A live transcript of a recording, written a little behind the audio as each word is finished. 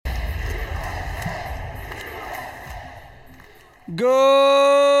Good.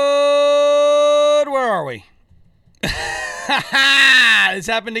 Where are we? This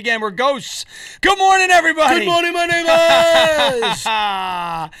happened again. We're ghosts. Good morning, everybody. Good morning, my neighbors.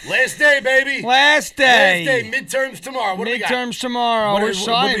 Last day, baby. Last day. Last day. Midterms tomorrow. What do we got? Midterms tomorrow. I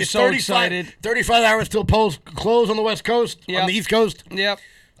am so excited. 35 hours till polls close on the West Coast, on the East Coast. Yep.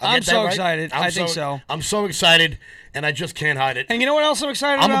 I'm so excited. I think so. I'm so excited, and I just can't hide it. And you know what else I'm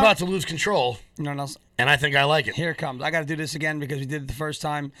excited about? I'm about to lose control. You know what else? And I think I like it. Here it comes. I got to do this again because we did it the first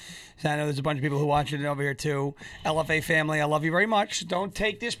time. So I know there's a bunch of people who watch it over here too. LFA family, I love you very much. Don't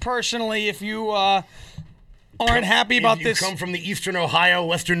take this personally if you aren't happy about this. You come from the eastern Ohio,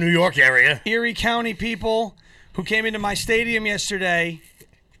 western New York area. Erie County people who came into my stadium yesterday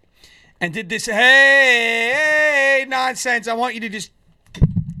and did this, hey, nonsense. I want you to just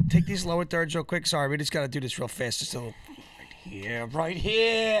take these lower thirds real quick. Sorry, we just got to do this real fast. Just a little. Yeah, right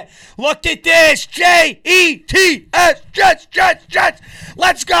here. Look at this. Jets, Jets.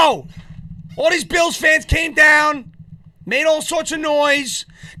 Let's go. All these Bills fans came down, made all sorts of noise,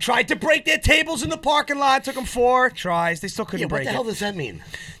 tried to break their tables in the parking lot. Took them 4 tries. They still couldn't break it. What the hell does that mean?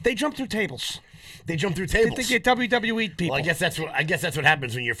 They jumped through tables. They jump through tables. They think you're WWE people. Well, I guess that's what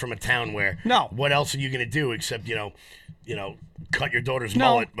happens when you're from a town where. No. What else are you going to do except cut your daughter's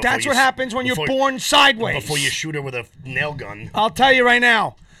mullet? No, that's what happens when you're born sideways. Before you shoot her with a nail gun. I'll tell you right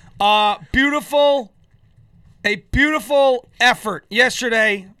now, a beautiful effort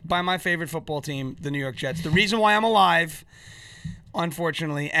yesterday by my favorite football team, the New York Jets. The reason why I'm alive,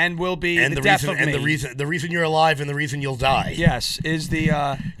 unfortunately, and will be the death of me. And the reason you're alive and the reason you'll die. Yes, is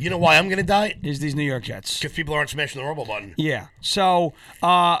the. You know why I'm going to die? Is these New York Jets. Because people aren't smashing the rumble button. Yeah. So,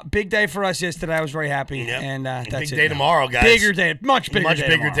 big day for us yesterday. I was very happy. Yep. And that's big it. day tomorrow, guys. Bigger day. Much bigger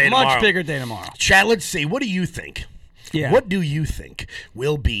day tomorrow. Much bigger day tomorrow. Chat, let's see. What do you think? Yeah. What do you think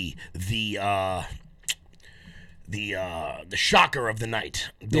will be the shocker of the night?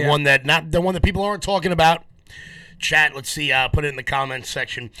 The one that people aren't talking about. Chat, let's see. Put it in the comments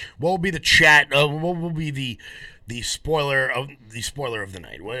section. What will be the chat? What will be the spoiler of the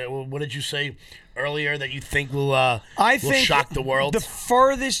night? What did you say earlier that you think will shock the world? The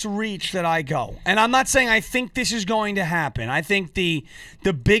furthest reach that I go, and I'm not saying I think this is going to happen. I think the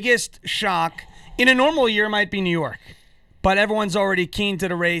biggest shock in a normal year might be New York, but everyone's already keen to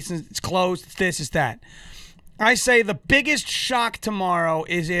the race and it's closed. It's this, it's that. I say the biggest shock tomorrow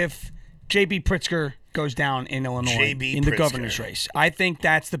is if J.B. Pritzker goes down in Illinois in the governor's race. I think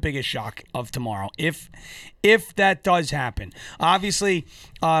that's the biggest shock of tomorrow. If that does happen, obviously,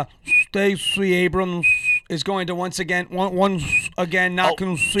 Stacey Abrams is going to once again not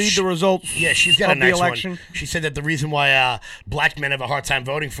concede the results. Yeah, she's got of a nice the election. one. She said that the reason why black men have a hard time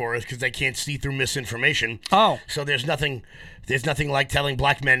voting for her is because they can't see through misinformation. Oh, so there's nothing like telling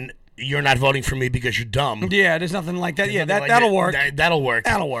black men, you're not voting for me because you're dumb. Yeah, there's nothing like that. Yeah, that'll work. That'll work.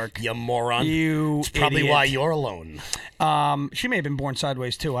 That'll work. You moron. It's probably why you're alone. She may have been born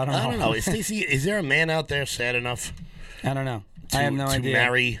sideways too. I don't know. Stacey, is there a man out there sad enough? I don't know. I have no idea. To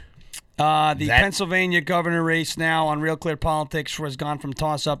marry. The Pennsylvania governor race now on Real Clear Politics has gone from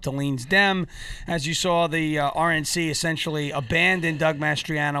toss-up to leans Dem. As you saw, the RNC essentially abandoned Doug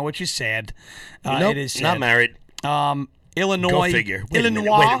Mastriano, which is sad. Nope, it is sad. Not married. Illinois. Go figure. Wait a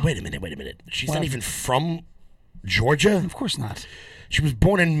minute. She's not even from Georgia? Of course not. She was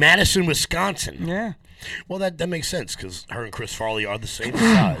born in Madison, Wisconsin. Yeah. Well, that makes sense because her and Chris Farley are the same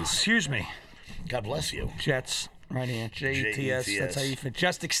size. Excuse me. God bless you. Jets. Right here. Jets. That's how you fit.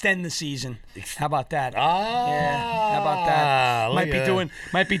 Just extend the season. How about that? Ah. Yeah. How about that?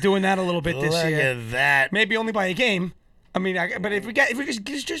 Might be doing that a little bit this year. Look at that. Maybe only by a game. I mean, but if we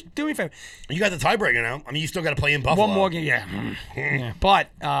just do me a favor. You got the tiebreaker now. I mean, you still got to play in Buffalo. One more game, yeah. But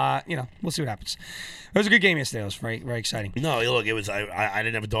we'll see what happens. It was a good game yesterday. It was very, very exciting. No, look, it was. I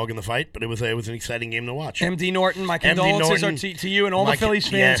didn't have a dog in the fight, but it was an exciting game to watch. MD Norton, my condolences are to you and all the Phillies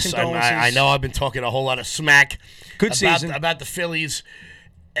fans. Yes, condolences. I know. I've been talking a whole lot of smack. Good season about the Phillies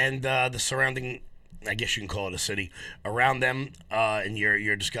and the surrounding. I guess you can call it a city around them, and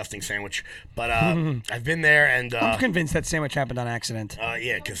your disgusting sandwich. But I've been there, and I'm convinced that sandwich happened on accident.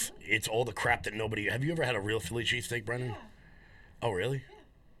 Yeah, because it's all the crap that nobody. Have you ever had a real Philly cheesesteak, Brendan? Yeah. Oh, really?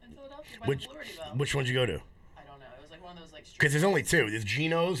 Yeah. In Philadelphia, Which one'd you go to? I don't know. It was like one of those like. Because there's only two. There's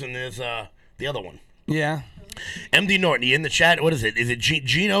Geno's and there's the other one. Yeah. MD Norton, you in the chat? What is it? Is it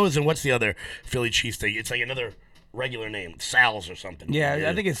Geno's and what's the other Philly cheesesteak? It's like another regular name, Sal's or something. Yeah,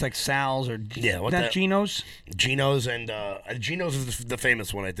 I think it's like Sal's or what Geno's. Geno's and Geno's is the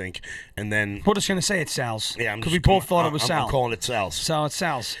famous one, I think. And then We're just gonna say it's Sal's. yeah, because we both thought it was I'm Sal. calling it Sal's. So it's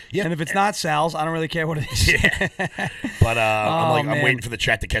Sal's. Yep. And if it's not Sal's, I don't really care what it is. Yeah. But I'm man. waiting for the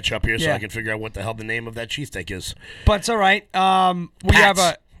chat to catch up here so Yeah. I can figure out what the hell the name of that cheesesteak is. But it's all right. We have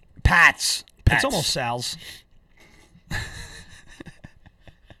a Pat's. It's almost Sal's.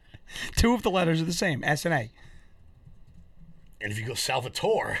 Two of the letters are the same, S and A. And if you go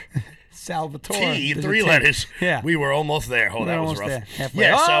Salvatore, Salvatore. T, There's a 3 T. letters. Yeah. We were almost there. Oh, We're that was almost rough. there. Halfway.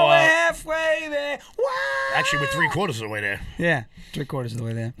 Yeah, so we're halfway there. Wow. actually, we're 3/4 of the way there. Yeah, 3/4 of the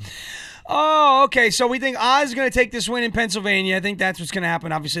way there. Oh, okay. So we think Oz is going to take this win in Pennsylvania. I think that's what's going to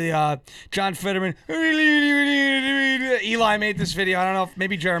happen. Obviously, John Fetterman. Eli made this video. I don't know if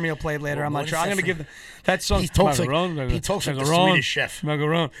maybe Jeremy will play it later. I'm not sure. I'm going to give that song. He talks like the Swedish chef.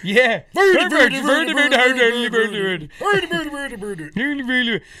 Macaron. Yeah.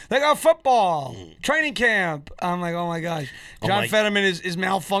 Like our football training camp. I'm like, oh my gosh. John Fetterman is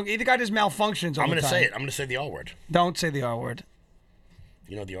malfunction. The guy just malfunctions all I'm the going to time. say it. I'm going to say the R word. Don't say the R word.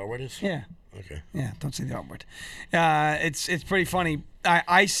 You know what the R word is? Yeah. Okay. Yeah, don't say the R word. It's pretty funny.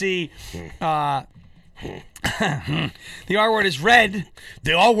 I see the R word is red.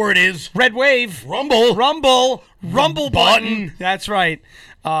 The R word is Red wave. rumble. Rumble button. That's right.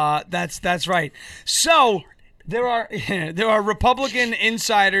 That's right. So there are Republican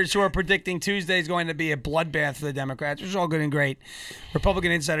insiders who are predicting Tuesday is going to be a bloodbath for the Democrats, which is all good and great.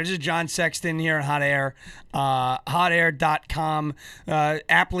 Republican insiders. This is John Sexton here at Hot Air. Hotair.com,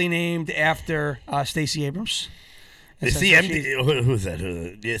 aptly named after Stacey Abrams. See, who's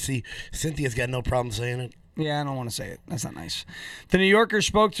that? Yeah, see, Cynthia's got no problem saying it. Yeah, I don't want to say it. That's not nice. The New Yorker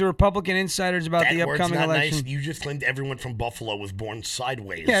spoke to Republican insiders about the upcoming not election. Nice. You just claimed everyone from Buffalo was born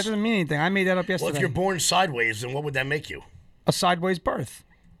sideways. Yeah, it doesn't mean anything. I made that up yesterday. Well, if you're born sideways, then what would that make you? A sideways birth.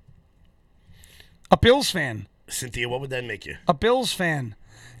 A Bills fan. Cynthia, what would that make you? A Bills fan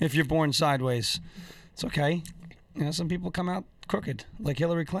if you're born sideways. It's okay. You know, some people come out crooked, like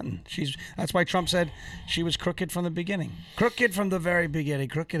Hillary Clinton. That's why Trump said she was crooked from the beginning. Crooked from the very beginning.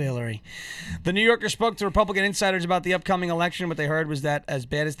 Crooked Hillary. The New Yorker spoke to Republican insiders about the upcoming election. What they heard was that as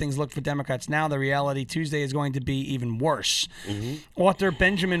bad as things look for Democrats now, the reality Tuesday is going to be even worse. Mm-hmm. Author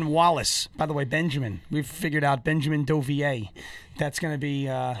Benjamin Wallace. By the way, Benjamin. We've figured out Benjamin Dovier. That's going to be...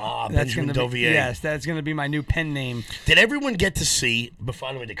 Benjamin Dovier. Yes, that's going to be my new pen name. Did everyone get to see... Before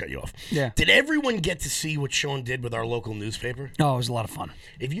I don't mean to cut you off. Yeah. Did everyone get to see what Shawn did with our local newspaper? Oh, it was a lot of fun.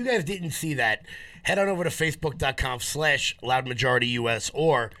 If you guys didn't see that, head on over to Facebook.com/LoudMajorityUS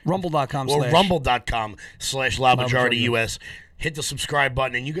or Rumble.com/LoudMajorityUS. Hit the subscribe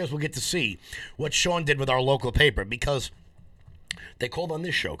button, and you guys will get to see what Shawn did with our local paper because... They called on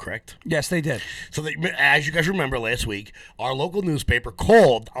this show, correct? Yes, they did. So, as you guys remember last week, our local newspaper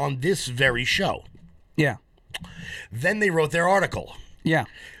called on this very show. Yeah. Then they wrote their article. Yeah.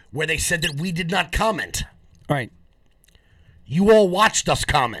 Where they said that we did not comment. Right. You all watched us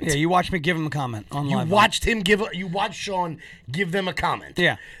comment. Yeah, you watched me give him a comment on live. You watched Shawn give them a comment.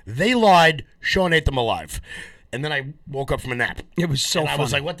 Yeah. They lied. Shawn ate them alive. And then I woke up from a nap. It was so funny. I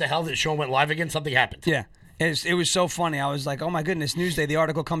was like, what the hell? Did Shawn went live again? Something happened. Yeah. It was so funny. I was like, oh my goodness, Newsday, the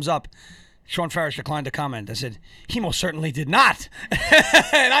article comes up. Shawn Farash declined to comment. I said, he most certainly did not.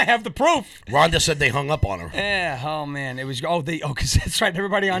 And I have the proof. Rhonda said they hung up on her. Yeah, oh man. It was, because that's right.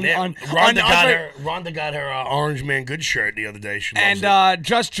 Everybody Rhonda got her Orange Man Good shirt the other day. She loves and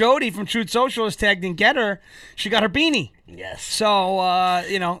Just Jody from Truth Social is tagged in Get Her. She got her beanie. Yes. So,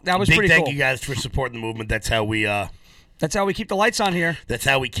 that was pretty cool. Big thank you guys for supporting the movement. That's how we... That's how we keep the lights on here. That's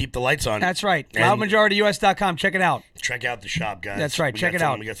how we keep the lights on. That's right. LoudMajorityUS.com. Check it out. Check out the shop, guys. That's right. Check it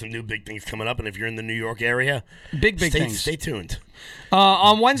out. We got some new big things coming up, and if you're in the New York area, big things. Stay tuned.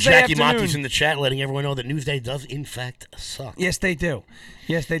 On Wednesday Jackie afternoon, Monty's in the chat, letting everyone know that Newsday does in fact suck. Yes, they do.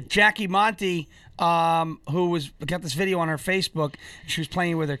 Yes, Jackie Monty, who got this video on her Facebook. She was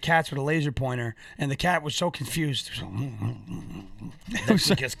playing with her cats with a laser pointer, and the cat was so confused. That's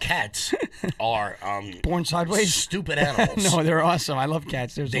because cats are born sideways, stupid animals. No, they're awesome. I love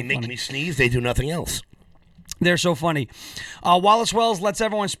cats. They make me sneeze. They do nothing else. They're so funny. Wallace Wells lets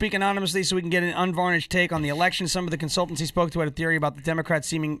everyone speak anonymously so we can get an unvarnished take on the election. Some of the consultants he spoke to had a theory about the Democrats'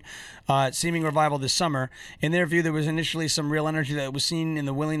 seeming revival this summer. In their view, there was initially some real energy that was seen in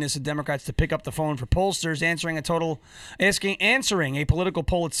the willingness of Democrats to pick up the phone for pollsters. Answering a political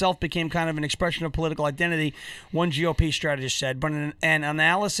poll itself became kind of an expression of political identity, one GOP strategist said. But an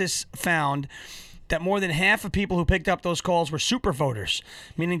analysis found that more than half of people who picked up those calls were super voters,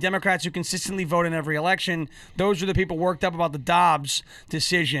 meaning Democrats who consistently vote in every election. Those were the people worked up about the Dobbs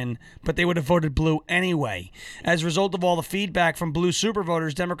decision, but they would have voted blue anyway. As a result of all the feedback from blue super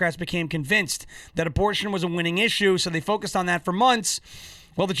voters, Democrats became convinced that abortion was a winning issue, so they focused on that for months.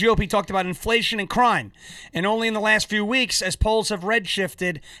 Well, the GOP talked about inflation and crime. And only in the last few weeks, as polls have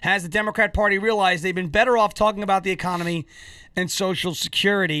redshifted, has the Democrat Party realized they've been better off talking about the economy and Social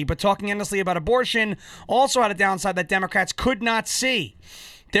Security. But talking endlessly about abortion also had a downside that Democrats could not see.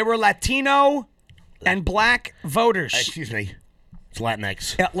 There were Latino and black voters. Excuse me. It's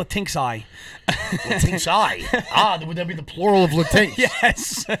Latinx. Yeah, Latinx. Latinx. Would that be the plural of Latinx?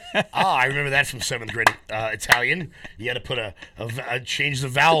 Yes. I remember that from 7th grade Italian. You had to put change the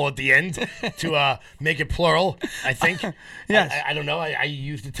vowel at the end to make it plural, I think. Yes. I don't know. I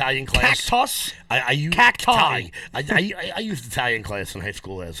used Italian class. Cactus. I used Cacti. I used Italian class in high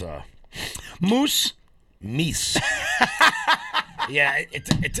school as Moose. Mies. Yeah, I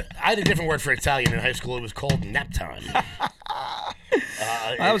had a different word for Italian in high school. It was called nap time.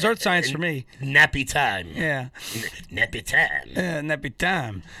 That was earth science for me. Nappy time. Yeah. Nappy time. Nappy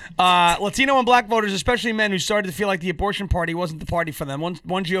time. Latino and black voters, especially men who started to feel like the abortion party wasn't the party for them.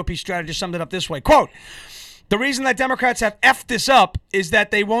 One GOP strategist summed it up this way, quote, "The reason that Democrats have effed this up is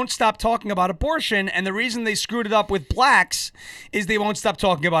that they won't stop talking about abortion, and the reason they screwed it up with blacks is they won't stop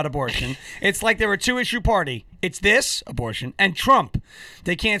talking about abortion. It's like they're a two-issue party. It's this, abortion, and Trump.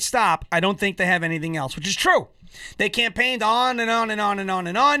 They can't stop. I don't think they have anything else," which is true. They campaigned on and on and on and on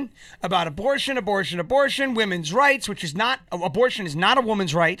and on about abortion, women's rights, which is not, abortion is not a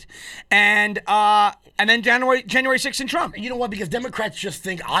woman's right, and then January 6th in Trump. You know what? Because Democrats just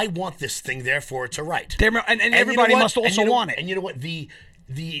think, I want this thing, therefore it's a right. And everybody must also want it. And you know what? The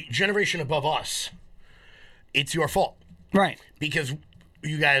generation above us, it's your fault. Right. Because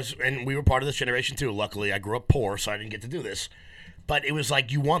you guys, and we were part of this generation too. Luckily, I grew up poor, so I didn't get to do this. But it was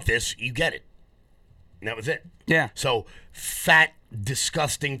like, you want this, you get it. And that was it. Yeah. So fat,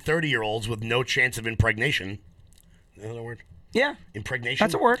 disgusting 30-year-olds with no chance of impregnation. Is that a word? Yeah. Impregnation?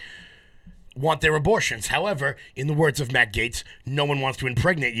 That's a word. Want their abortions. However, in the words of Matt Gaetz, no one wants to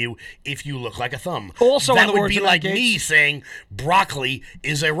impregnate you if you look like a thumb. Also, that in the would words be of like Matt Gaetz, me saying broccoli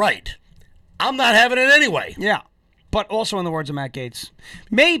is a right. I'm not having it anyway. Yeah. But also in the words of Matt Gaetz,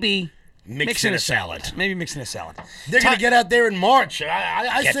 maybe Mixing a salad. Maybe mixing a salad. They're going to get out there in March.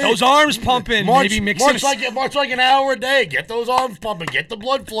 I get say those arms pumping. March, maybe mixing March like an hour a day. Get those arms pumping. Get the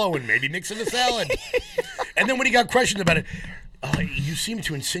blood flowing. Maybe mixing a salad. And then when he got questioned about it, you seem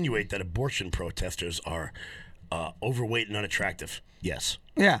to insinuate that abortion protesters are overweight and unattractive. Yes.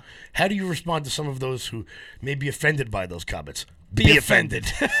 Yeah. How do you respond to some of those who may be offended by those comments? Be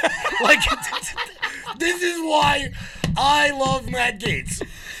offended. Like, this is why I love Matt Gaetz.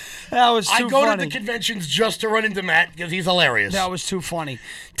 That was too I go funny. to the conventions just to run into Matt because he's hilarious. That was too funny.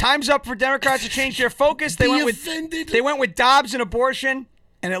 Time's up for Democrats to change their focus. They went with Dobbs and abortion,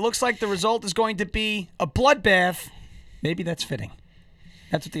 and it looks like the result is going to be a bloodbath. Maybe that's fitting.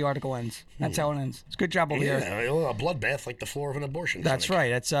 That's what the article ends. That's how it ends. It's a good job over here. Yeah, a bloodbath like the floor of an abortion That's clinic. right.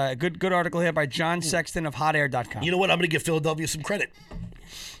 That's a good article here by John Sexton of hotair.com. You know what? I'm going to give Philadelphia some credit.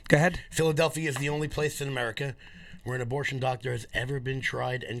 Go ahead. Philadelphia is the only place in America where an abortion doctor has ever been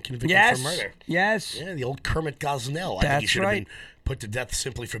tried and convicted for murder. Yes. Yeah, the old Kermit Gosnell. I think he That's should have been put to death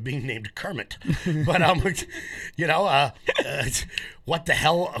simply for being named Kermit. But, what the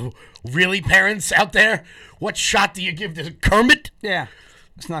hell? Really, parents out there? What shot do you give to Kermit? Yeah.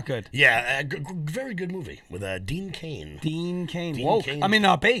 It's not good. Yeah, very good movie with Dean Cain. Dean Cain. Dean Whoa. Cain. I mean,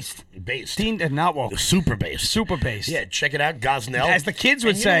 based. Based. Not woke. Super based. Super based. Yeah, check it out, Gosnell. As the kids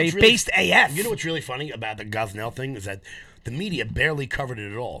would And you know say, what's really- based AF. You know what's really funny about the Gosnell thing is that the media barely covered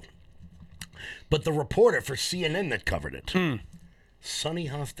it at all. But the reporter for CNN that covered it, Sonny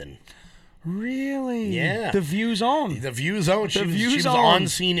Hostin. Really? Yeah. The View's own. The View's own. She View's was own. on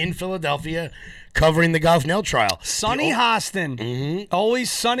scene in Philadelphia covering the Gosnell trial. Sonny Hostin. Always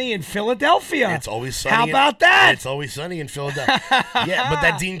sunny in Philadelphia. It's always sunny. How about that? It's always sunny in Philadelphia. Yeah, but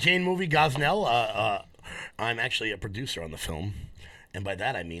that Dean Cain movie, Gosnell, I'm actually a producer on the film. And by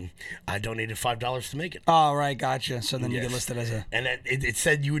that, I mean, I donated $5 to make it. Oh, right. Gotcha. So then you get listed as a... And it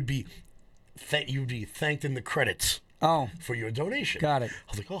said you would be thanked in the credits for your donation. Got it.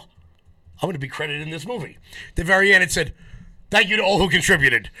 I was like, I'm going to be credited in this movie. At the very end, it said, thank you to all who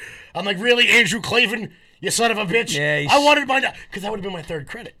contributed. I'm like, really, Andrew Clavin, you son of a bitch? Yeah, I wanted mine, because that would have been my third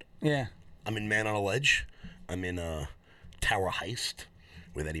credit. Yeah. I'm in Man on a Ledge. I'm in Tower Heist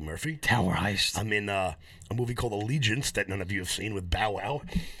with Eddie Murphy. Tower Heist. I'm in a movie called Allegiance that none of you have seen with Bow Wow.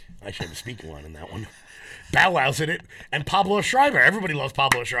 I should have a speaking line in that one. Bow Wow's in it. And Pablo Schreiber. Everybody loves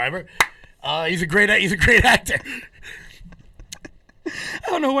Pablo Schreiber. He's a great actor. I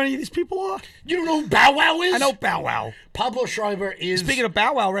don't know who any of these people are. You don't know who Bow Wow is? I know Bow Wow. Pablo Schreiber is. Speaking of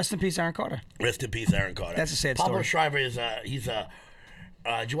Bow Wow, rest in peace, Aaron Carter. Rest in peace, Aaron Carter. That's a sad Pablo story. Schreiber is he's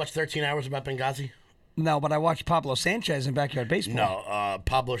did you watch 13 Hours about Benghazi? No, but I watched Pablo Sanchez in Backyard Baseball. No,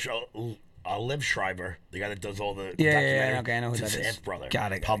 Pablo Liv Schreiber, the guy that does all the Yeah, okay, I know who it's that his is. brother.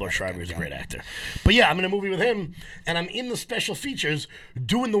 Got it. Pablo Schreiber is a great actor. But yeah, I'm in a movie with him, and I'm in the special features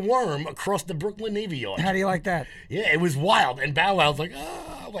doing the worm across the Brooklyn Navy Yard. How do you like that? Yeah, it was wild. And Bow Wow's like,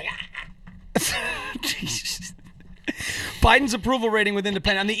 oh, I'm like, ah. Jesus. Biden's approval rating with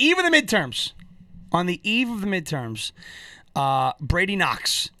independent on the eve of the midterms. On the eve of the midterms, Brady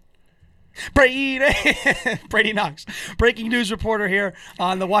Knox. Brady Knox, breaking news reporter here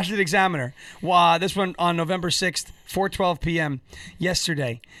on the Washington Examiner. This one on November 6th, 4:12 p.m.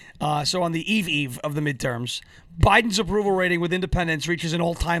 yesterday. So on the eve of the midterms, Biden's approval rating with independents reaches an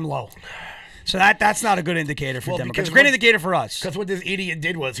all-time low. So that's not a good indicator for Democrats. It's a great indicator for us. Because what this idiot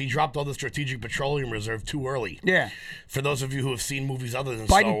did was he dropped all the strategic petroleum reserve too early. Yeah. For those of you who have seen movies other than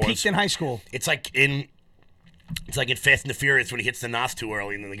Star Biden Wars, peaked in high school. It's like in Fast and the Furious when he hits the NOS too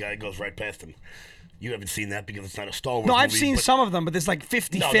early and then the guy goes right past him. You haven't seen that because it's not a Star Wars No, movie. I've seen some of them, but there's like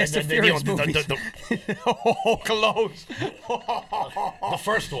 50 Fast and Furious movies. Oh, close. The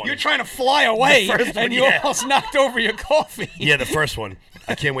first one. You're trying to fly away, and you almost knocked over your coffee. Yeah, the first one.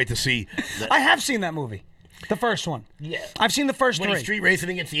 I can't wait to see. I have seen that movie. The first one. Yeah. I've seen the first when three. He's street racing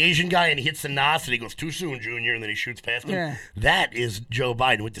against the Asian guy and he hits the NOS and he goes, too soon, Junior, and then he shoots past him. Yeah. That is Joe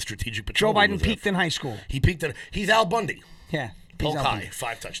Biden with the strategic Joe petroleum Biden reserve. peaked in high school. He peaked in. He's Al Bundy. Yeah. Polk high,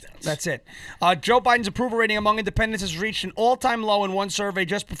 5 touchdowns. That's it. Joe Biden's approval rating among independents has reached an all-time low in one survey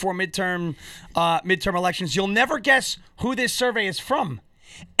just before midterm elections. You'll never guess who this survey is from.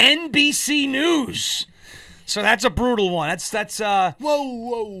 NBC News. So that's a brutal one. That's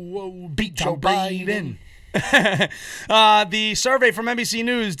Whoa. Beat Joe Biden. The survey from NBC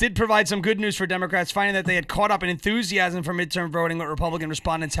News did provide some good news for Democrats, finding that they had caught up in enthusiasm for midterm voting with Republican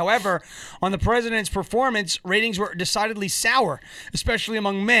respondents. However, on the president's performance, ratings were decidedly sour, especially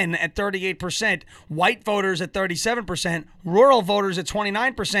among men at 38%, white voters at 37%, rural voters at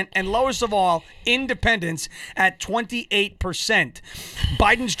 29%, and lowest of all, independents at 28%.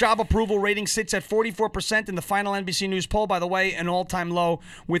 Biden's job approval rating sits at 44% in the final NBC News poll, by the way, an all-time low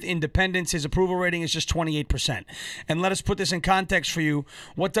with independents. His approval rating is just 28%. And let us put this in context for you.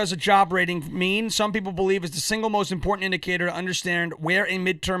 What does a job rating mean? Some people believe it's the single most important indicator to understand where a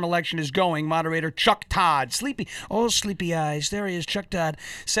midterm election is going. Moderator Chuck Todd, sleepy eyes, there he is, Chuck Todd,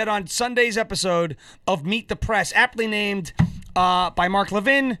 said on Sunday's episode of Meet the Press, aptly named by Mark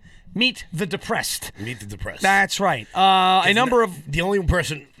Levin, Meet the Depressed. Meet the Depressed. That's right. The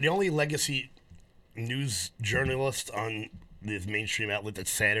only legacy news journalist on this mainstream outlet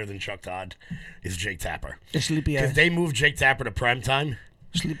that's sadder than Chuck Todd is Jake Tapper. Sleepy eyes. Because they moved Jake Tapper to primetime.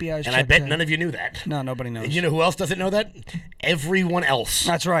 Sleepy eyes. And I bet none of you knew that. No, nobody knows. And you know who else doesn't know that? Everyone else.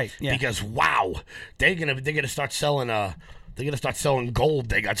 That's right. Yeah. Because wow, they're gonna start selling gold.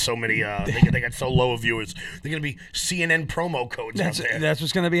 They got so many. They got so low of viewers. They're gonna be CNN promo codes out there. That's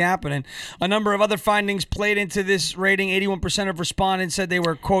what's gonna be happening. A number of other findings played into this rating. 81% of respondents said they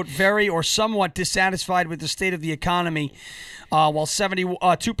were, quote, very or somewhat dissatisfied with the state of the economy, while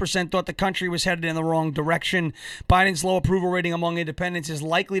 72% thought the country was headed in the wrong direction. Biden's low approval rating among independents is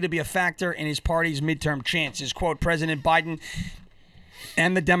likely to be a factor in his party's midterm chances. Quote, President Biden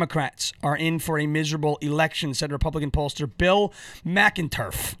and the Democrats are in for a miserable election, said Republican pollster Bill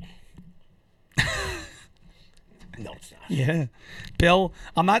McInturf. No, it's not. Yeah.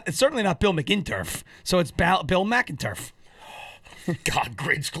 It's certainly not Bill McInturf, so it's Bill McInturf. God,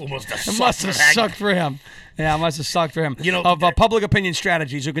 grade school must have sucked. It must have sucked for him. Yeah, it must have sucked for him. You know, of Public Opinion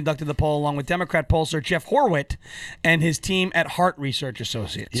Strategies, who conducted the poll along with Democrat pollster Jeff Horwitz and his team at Hart Research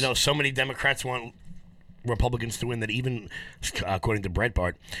Associates. You know, so many Democrats want Republicans to win that even, according to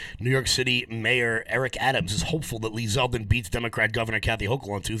Breitbart, New York City Mayor Eric Adams is hopeful that Lee Zeldin beats Democrat Governor Kathy Hochul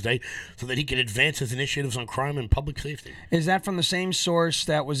on Tuesday so that he can advance his initiatives on crime and public safety. Is that from the same source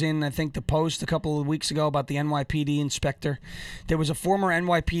that was in, I think, the Post a couple of weeks ago about the NYPD inspector? There was a former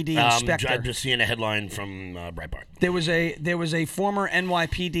NYPD inspector. I'm just seeing a headline from Breitbart. There was a former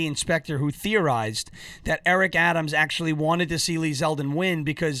NYPD inspector who theorized that Eric Adams actually wanted to see Lee Zeldin win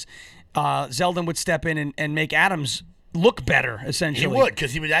because Zeldin would step in and make Adams look better, essentially. He would,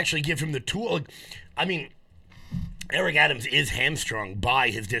 because he would actually give him the tool. I mean, Eric Adams is hamstrung by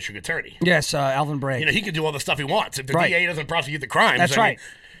his district attorney. Yes, Alvin Bragg. You know, he can do all the stuff he wants. If the DA doesn't prosecute the crimes. That's right.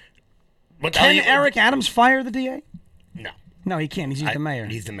 But can Eric Adams fire the DA? No. No, he can't. He's the mayor.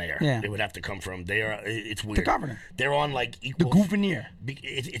 He's the mayor. Yeah. It would have to come from. They are. It's weird. The governor. They're on like The equal. gouverneur.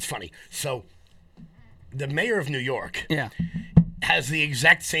 It's funny. So, the mayor of New York Yeah. has the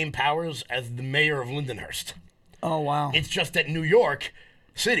exact same powers as the mayor of Lindenhurst. Oh, wow. It's just that New York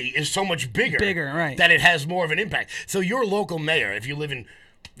City is so much bigger. Right. That it has more of an impact. So your local mayor, if you live in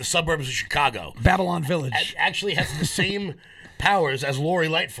the suburbs of Chicago, Babylon Village. actually has the same powers as Lori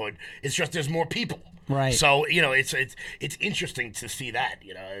Lightfoot. It's just there's more people. Right. So, it's interesting to see that.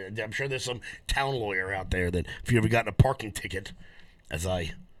 I'm sure there's some town lawyer out there that if you ever gotten a parking ticket, as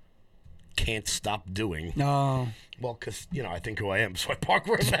I can't stop doing. No. Well, because, I think who I am, so I park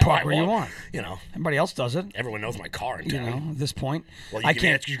where you want. Everybody else does it. Everyone knows my car in town. At this point. Well, I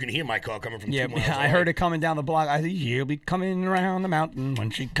can't. You can hear my car coming from 2 miles I away. heard it coming down the block. I think she'll be coming around the mountain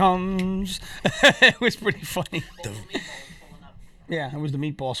when she comes. It was pretty funny. Yeah, it was the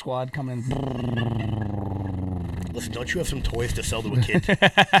meatball squad coming. Listen, don't you have some toys to sell to a kid?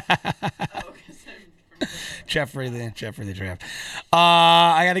 Jeffrey the Draft.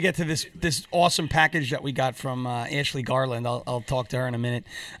 I got to get to this awesome package that we got from Ashley Garland. I'll talk to her in a minute.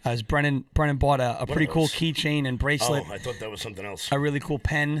 As Brennan bought a pretty cool keychain and bracelet. Oh, I thought that was something else. A really cool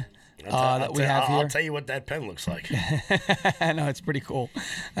pen that we have here. I'll tell you what that pen looks like. I know, it's pretty cool.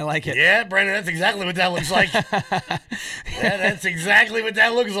 I like it. Yeah, Brandon, that's exactly what that looks like. That's exactly what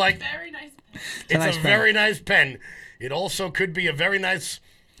that looks like. Very nice. It's a very nice pen. It also could be a very nice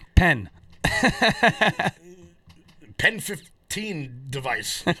pen. Pen 15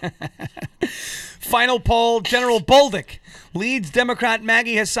 device. Final poll, General Bolduc leads Democrat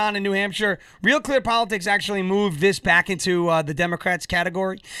Maggie Hassan in New Hampshire. Real Clear Politics actually moved this back into the Democrats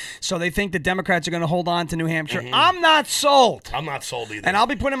category. So they think the Democrats are going to hold on to New Hampshire. Mm-hmm. I'm not sold. I'm not sold either. And I'll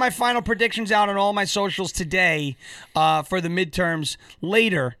be putting my final predictions out on all my socials today for the midterms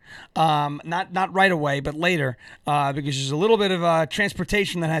later. Not right away, but later, because there's a little bit of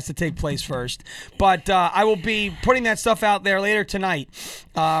transportation that has to take place first. But I will be putting that stuff out there later tonight,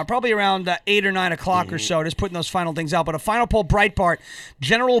 probably around 8 or 9 o'clock or so, just putting those final things out. But a final poll, Breitbart,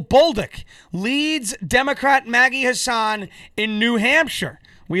 General Bolduc leads Democrat Maggie Hassan in New Hampshire.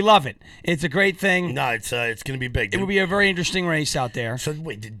 We love it. It's a great thing. No, it's going to be big. It will be a very interesting race out there. So,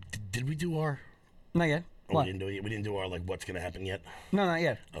 wait, did we do our... Not yet. Oh, What? we didn't do our, what's going to happen yet? No, not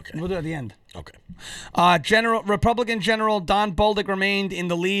yet. Okay. We'll do it at the end. Okay. Republican General Don Bolduc remained in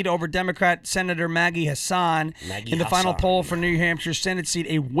the lead over Democrat Senator Maggie Hassan in the final poll for New Hampshire Senate seat.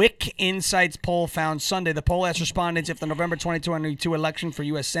 A WIC Insights poll found Sunday. The poll asked respondents if the November 2022 election for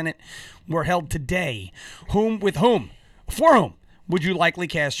U.S. Senate were held today. For whom would you likely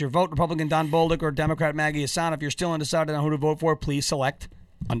cast your vote? Republican Don Bolduc or Democrat Maggie Hassan? If you're still undecided on who to vote for, please select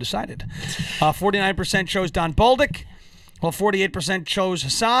undecided. 49% chose Don Bolduc, while 48% chose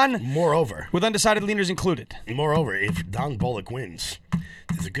Hassan. Moreover, with undecided leaners included. If Don Bolduc wins,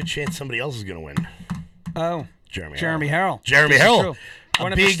 there's a good chance somebody else is going to win. Oh, Jeremy Harrell. Jeremy Harrell.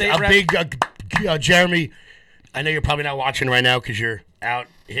 A big Jeremy. I know you're probably not watching right now because you're out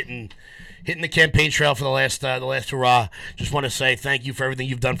hitting the campaign trail for the last hurrah. Just want to say thank you for everything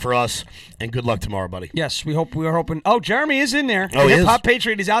you've done for us, and good luck tomorrow, buddy. Yes, we are hoping. Oh, Jeremy is in there. Oh, he is. Hip Hop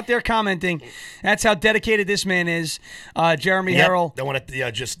Patriot is out there commenting. That's how dedicated this man is. Jeremy Harrell. I want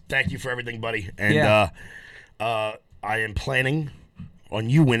to just thank you for everything, buddy. And I am planning on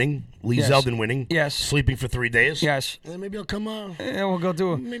you winning, Lee Zeldin winning. Yes. Sleeping for 3 days. Yes. And then maybe I'll come. We'll go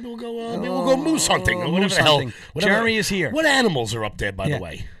do it. Maybe we'll go moose hunting or whatever moose the hell. hunting. Jeremy is here. What animals are up there, by the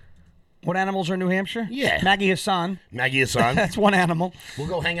way? What animals are in New Hampshire? Yeah. Maggie Hassan. That's one animal. We'll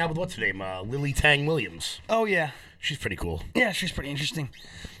go hang out with what's her name? Lily Tang Williams. Oh, yeah. She's pretty cool. Yeah, she's pretty interesting.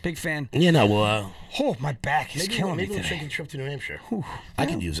 Big fan. Oh, my back is killing me today. Maybe we'll take a trip to New Hampshire. I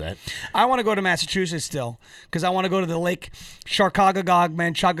can use that. I want to go to Massachusetts still because I want to go to the lake Sharkagagog,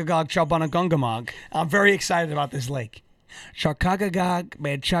 Manchagagog, Chalbunagungamog. I'm very excited about this lake. Sharkagagog,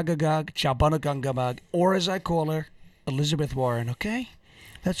 Manchagagog, Chalbunagungamog, or as I call her, Elizabeth Warren, okay?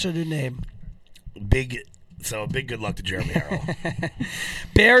 That's her new name. Big good luck to Jeremy Harrell.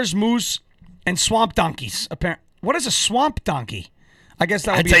 Bears, moose, and swamp donkeys. What is a swamp donkey? I guess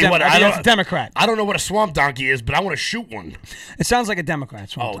that would be a Democrat. I don't know what a swamp donkey is, but I want to shoot one. It sounds like a Democrat.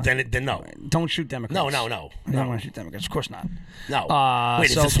 Swamp donkey. Then no. Don't shoot Democrats. No. You don't want to shoot Democrats. Of course not. No.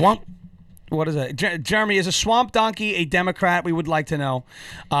 Wait, is it a swamp? What is it? Jeremy, is a swamp donkey a Democrat? We would like to know.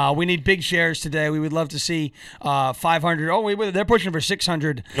 We need big shares today. We would love to see 500. Oh, they're pushing for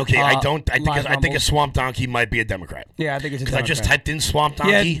 600. Okay, I think a swamp donkey might be a Democrat. Yeah, I think it's a Democrat. Because I just typed in swamp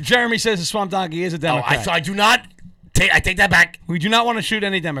donkey. Yeah, Jeremy says a swamp donkey is a Democrat. I do not. I take that back. We do not want to shoot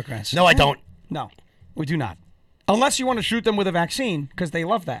any Democrats. No, I don't. No, we do not. Unless you want to shoot them with a vaccine, because they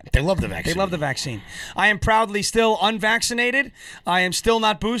love that. They love the vaccine. They love the vaccine. I am proudly still unvaccinated. I am still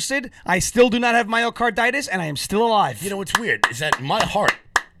not boosted. I still do not have myocarditis, and I am still alive. You know what's weird is that my heart,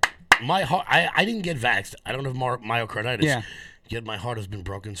 I didn't get vaxxed. I don't have myocarditis. Yeah. Yet my heart has been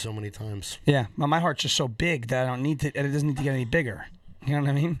broken so many times. Yeah, well, my heart's just so big that I don't need to. It doesn't need to get any bigger. You know what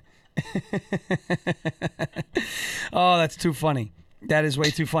I mean? Oh, that's too funny. That is way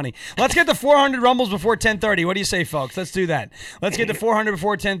too funny. Let's get to 400 Rumbles before 10:30. What do you say, folks? Let's do that. Let's get to 400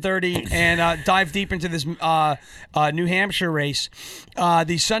 before 10:30 and dive deep into this New Hampshire race.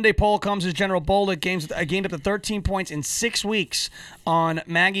 The Sunday poll comes as General Bolduc gained up to 13 points in 6 weeks on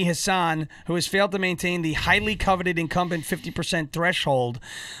Maggie Hassan, who has failed to maintain the highly coveted incumbent 50% threshold.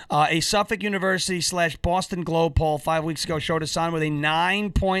 A Suffolk University / Boston Globe poll 5 weeks ago showed Hassan with a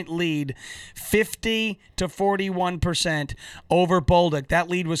 9-point lead, 50 to 41% over Bolduc. That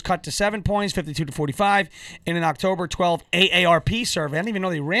lead was cut to 7 points, 52 to 45, in an October 12 AARP survey. I didn't even know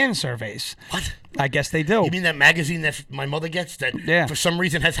they ran surveys. What? I guess they do. You mean that magazine that my mother gets that for some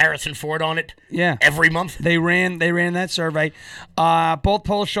reason has Harrison Ford on it? Yeah. Every month? They ran that survey. Both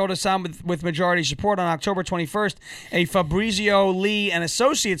polls showed Hassan with majority support. On October 21st, a Fabrizio Lee and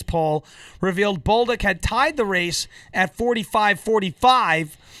Associates poll revealed Bolduc had tied the race at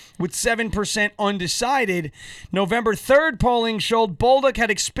 45-45 with 7% undecided. November 3rd polling showed Bolduc had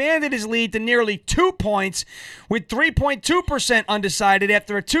expanded his lead to nearly 2 points with 3.2% undecided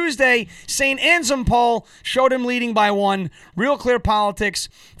after a Tuesday St. Anselm poll showed him leading by 1. Real Clear Politics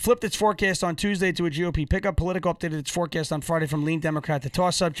flipped its forecast on Tuesday to a GOP pickup. Politico updated its forecast on Friday from lean Democrat to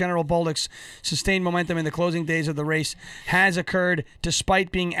toss-up. General Bolduc's sustained momentum in the closing days of the race has occurred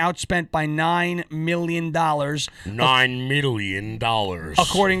despite being outspent by $9 million. $9 million.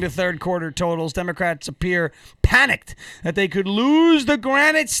 According to third quarter totals, Democrats appear panicked that they could lose the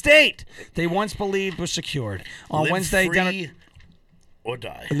Granite State they once believed was secured. On Live Wednesday, free or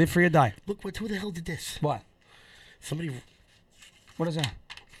die. Live free or die. Look, who the hell did this? What? What is that?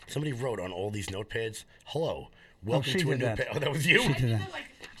 Somebody wrote on all these notepads, "Hello, welcome she to a did new that. page." Oh, that was you? She did that. Like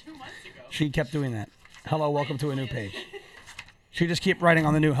 2 months ago. She kept doing that. Hello, welcome to a new page. She just kept writing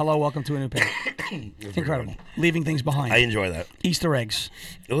on the new hello, welcome to a new page. Incredible. Leaving things behind. I enjoy that. Easter eggs.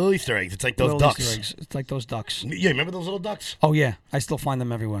 Little Easter eggs. It's like those Little ducks. Easter eggs. It's like those ducks. Yeah, remember those little ducks? Oh, yeah. I still find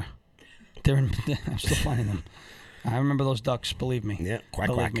them everywhere. I'm still finding them. I remember those ducks, believe me. Yeah, quack,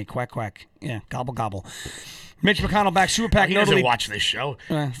 believe quack. me, quack, quack. Yeah, gobble, gobble. Mitch McConnell back Super PAC. He doesn't watch this show.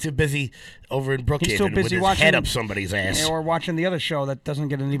 He's too busy over in Brookhaven He's too busy with his watching head up somebody's ass. Or watching the other show that doesn't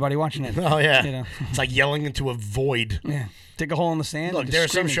get anybody watching it. Oh, yeah. You know. It's like yelling into a void. Yeah. Dig a hole in the sand. Look, and there are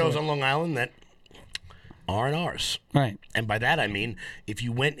just some scream into shows it. on Long Island that aren't ours. Right. And by that I mean, if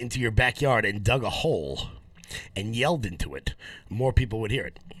you went into your backyard and dug a hole and yelled into it, more people would hear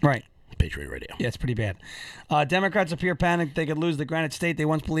it. Right. Patriot Radio. Yeah, it's pretty bad. Democrats appear panicked they could lose the Granite State they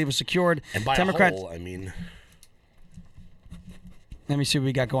once believed was secured. And by Democrats, a hole, I mean... Let me see what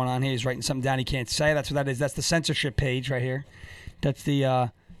we got going on here. He's writing something down he can't say. That's what that is. That's the censorship page right here. That's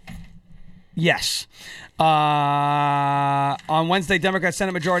the... Yes. On Wednesday, Democrat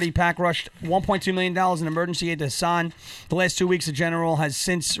Senate Majority PAC rushed $1.2 million in emergency aid to Hassan. The last 2 weeks, the general has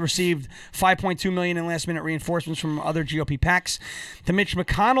since received $5.2 million in last-minute reinforcements from other GOP PACs. The Mitch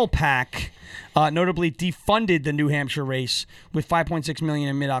McConnell PAC notably defunded the New Hampshire race with $5.6 million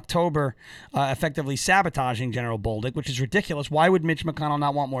in mid-October, effectively sabotaging General Bolduc, which is ridiculous. Why would Mitch McConnell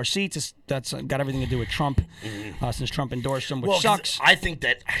not want more seats? That's got everything to do with Trump, since Trump endorsed him, which sucks. I think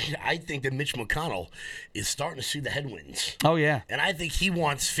that Mitch McConnell is starting to see the headwinds. Oh, yeah. And I think he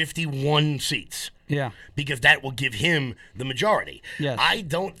wants 51 seats. Yeah. Because that will give him the majority. Yes. I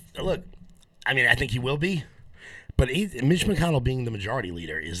think he will be. But Mitch McConnell being the majority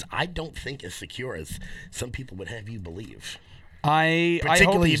leader is, I don't think, as secure as some people would have you believe. I hope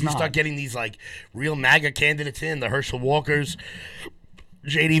Particularly he's if you not. start getting these like real MAGA candidates in, the Herschel Walkers,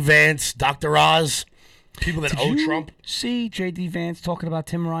 J.D. Vance, Dr. Oz, people that owe Did you Trump. see J.D. Vance talking about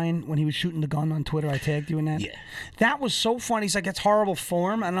Tim Ryan when he was shooting the gun on Twitter? I tagged you in that. Yeah. That was so funny. He's like, it's horrible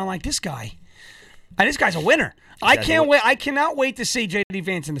form. And I'm like, this guy's a winner. I can't wait. I cannot wait to see J.D.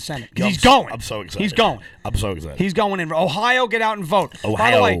 Vance in the Senate. Yo, He's going. I'm so excited. He's going. I'm so excited. He's going in. Ohio, get out and vote.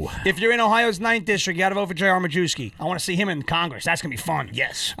 By the Ohio. way, if you're in Ohio's 9th district, you got to vote for J.R. Majewski. I want to see him in Congress. That's going to be fun.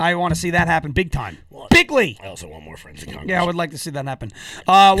 Yes. I want to see that happen big time. Bigly. I also want more friends in Congress. Yeah, I would like to see that happen.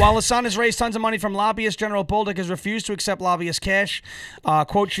 While Hassan has raised tons of money from lobbyists, General Bolduc has refused to accept lobbyist cash.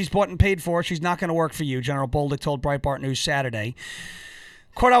 Quote, she's bought and paid for. She's not going to work for you, General Bolduc told Breitbart News Saturday.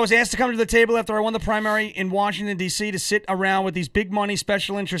 Quote, I was asked to come to the table after I won the primary in Washington, D.C. to sit around with these big money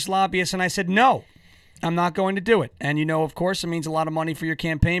special interest lobbyists, and I said no. I'm not going to do it. And, of course, it means a lot of money for your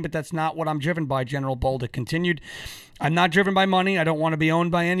campaign, but that's not what I'm driven by, General Bolduc continued. I'm not driven by money. I don't want to be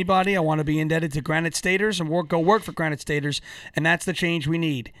owned by anybody. I want to be indebted to Granite Staters and go work for Granite Staters, and that's the change we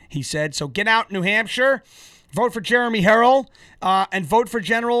need, he said. So get out, New Hampshire. Vote for Jeremy Harrell and vote for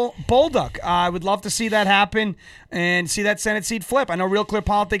General Bolduc. I would love to see that happen and see that Senate seat flip. I know Real Clear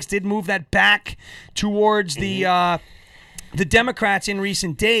Politics did move that back towards the Democrats in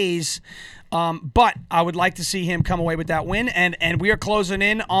recent days, but I would like to see him come away with that win. And we are closing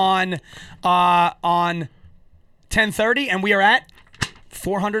in on 10:30, and we are at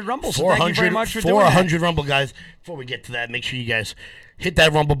 400 Rumbles. So thank you very much for doing that. 400 Rumble, guys. Before we get to that, make sure you guys hit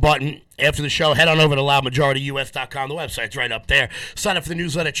that Rumble button. After the show, head on over to loudmajorityus.com. The website's right up there. Sign up for the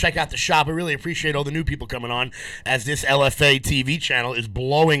newsletter. Check out the shop. I really appreciate all the new people coming on as this LFA TV channel is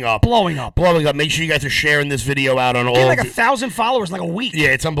blowing up. Blowing up. Make sure you guys are sharing this video out on all. Getting like 1,000 followers in like a week. Yeah,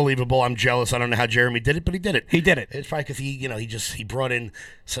 it's unbelievable. I'm jealous. I don't know how Jeremy did it, but he did it. He did it. It's probably because he brought in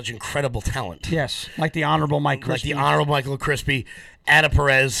such incredible talent. Yes, like the Honorable Mike Crispy. Like the Honorable Michael Crispy, Ada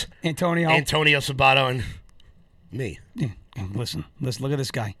Perez, Antonio Sabato, and me. Yeah. Listen, look at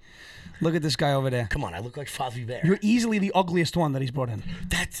this guy. Look at this guy over there. Come on, I look like Fozzie Bear. You're easily the ugliest one that he's brought in.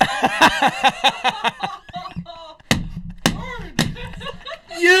 That's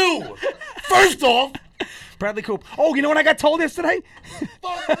you. First off, Bradley Cooper. Oh, you know what I got told yesterday?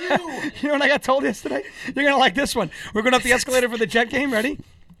 Fuck you. You know what I got told yesterday? You're gonna like this one. We're going up the escalator for the Jet game. Ready?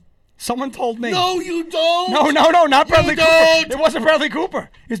 Someone told me. No, you don't. No, not Bradley Cooper. Don't. It wasn't Bradley Cooper.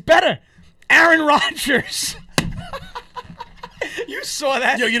 It's better. Aaron Rodgers. You saw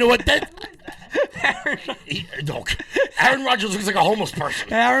that? Yo, you know what? Aaron Rodgers looks like a homeless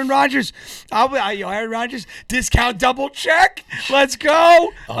person. Aaron Rodgers. Aaron Rodgers. Discount double check. Let's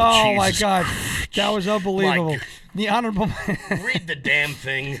go. Oh my God. That was unbelievable. The honorable. Read the damn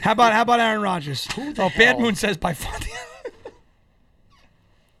thing. How about Aaron Rodgers? Hell? Bad Moon says by far.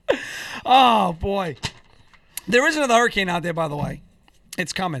 Oh boy. There is another hurricane out there, by the way.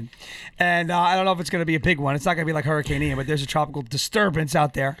 It's coming. And I don't know if it's going to be a big one. It's not going to be like Hurricane Ian, but there's a tropical disturbance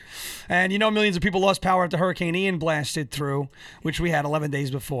out there. And millions of people lost power after Hurricane Ian blasted through, which we had 11 days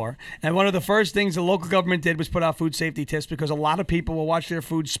before. And one of the first things the local government did was put out food safety tips because a lot of people will watch their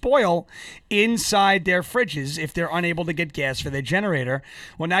food spoil inside their fridges if they're unable to get gas for their generator.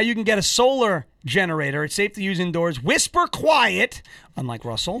 Well, now you can get a solar generator. It's safe to use indoors, whisper quiet, unlike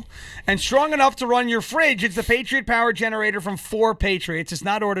Russell, and strong enough to run your fridge. It's the Patriot Power generator from 4 Patriots. It's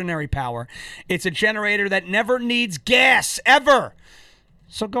not ordinary power. It's a generator that never needs gas, ever.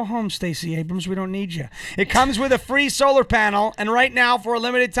 So go home, Stacey Abrams. We don't need you. It comes with a free solar panel, and right now, for a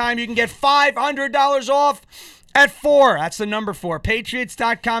limited time, you can get $500 off at 4. That's the number 4.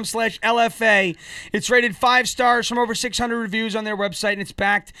 Patriots.com/LFA. It's rated 5 stars from over 600 reviews on their website, and it's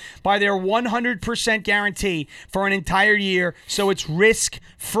backed by their 100% guarantee for an entire year, so it's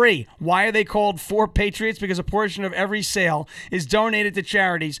risk-free. Why are they called 4 Patriots? Because a portion of every sale is donated to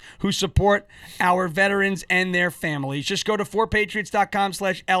charities who support our veterans and their families. Just go to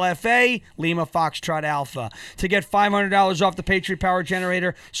 4patriots.com/LFA, Lima Foxtrot Alpha, to get $500 off the Patriot Power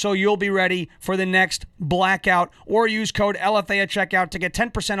generator, so you'll be ready for the next blackout. Or use code LFA at checkout to get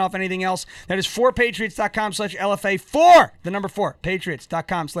 10% off anything else. That is 4patriots.com/LFA. 4, the number 4,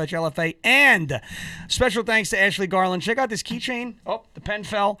 patriots.com/LFA. And special thanks to Ashley Garland. Check out this keychain. Oh, the pen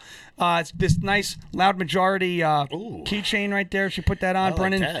fell. It's this nice Loud Majority keychain right there. She put that on.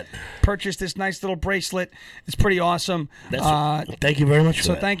 Brennan purchased this nice little bracelet. It's pretty awesome. Thank you very much for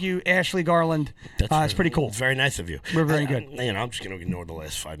that. Thank you, Ashley Garland. It's pretty cool. It's very nice of you. We're very good. I'm just going to ignore the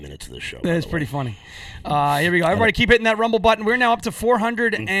last 5 minutes of this show. It's pretty funny. Here we go. Everybody keep hitting that Rumble button. We're now up to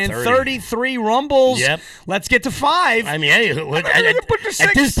 433 Rumbles. Yep. Let's get to 5. I mean, hey,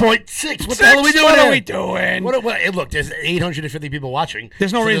 at this point, 6. What the hell are we doing? What are we doing? Look, there's 850 people watching.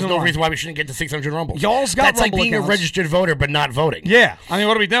 There's no reason why we shouldn't get to 600 Rumbles. Y'all's got That's Rumble like being accounts. a registered voter but not voting. Yeah. I mean,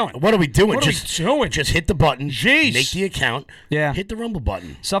 what are we doing? What are we doing? What are we doing? Just hit the button. Jeez. Make the account. Yeah. Hit the Rumble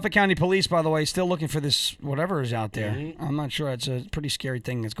button. Suffolk County Police, by the way, still looking for this whatever is out there. Mm-hmm. I'm not sure. It's a pretty scary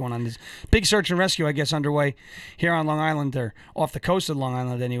thing that's going on. This big search and rescue, I guess, underway here on Long Island, or off the coast of Long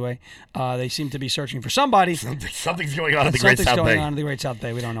Island anyway. They seem to be searching for somebody. Something's going on in the Great South Bay. Something's going on in the Great South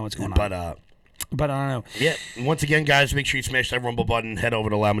Bay. We don't know what's going on. But I don't know. Yeah. Once again, guys, make sure you smash that Rumble button. Head over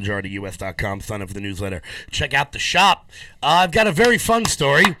to loudmajorityus.com. Sign up for the newsletter. Check out the shop. I've got a very fun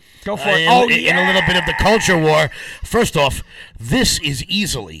story. Go for it. In a little bit of the culture war. First off, this is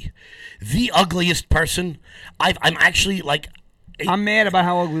easily the ugliest person. I'm actually like... I'm mad about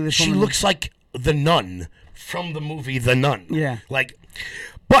how ugly this woman is. She looks like the nun from the movie The Nun. Yeah.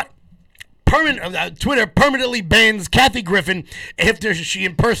 But Twitter permanently bans Kathy Griffin after she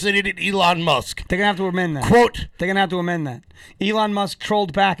impersonated Elon Musk. They're gonna have to amend that. Quote. They're gonna have to amend that. Elon Musk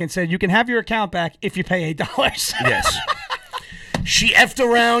trolled back and said, "You can have your account back if you pay $8." Yes. She effed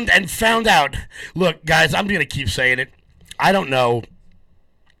around and found out. Look, guys, I'm gonna keep saying it. I don't know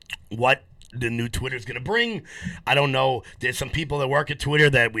what the new Twitter's going to bring. I don't know. There's some people that work at Twitter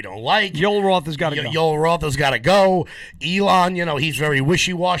that we don't like. Yoel Roth has got to go. Yoel Roth has got to go. Elon, he's very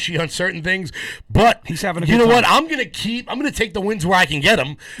wishy-washy on certain things. But he's having a you good know time. what? I'm going to take the wins where I can get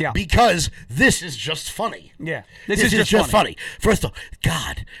them because this is just funny. Yeah. This is just funny. First of all,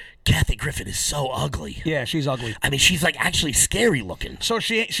 God, Kathy Griffin is so ugly. Yeah, she's ugly. I mean, she's like actually scary looking. So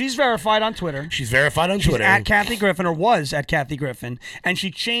she's verified on Twitter. She's verified on Twitter. At Kathy Griffin, or was at Kathy Griffin, and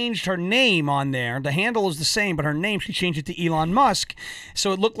she changed her name on there. The handle is the same, but her name, she changed it to Elon Musk.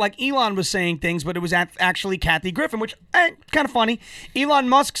 So it looked like Elon was saying things, but it was actually Kathy Griffin, which kind of funny. Elon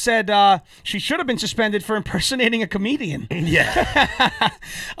Musk said she should have been suspended for impersonating a comedian. Yeah.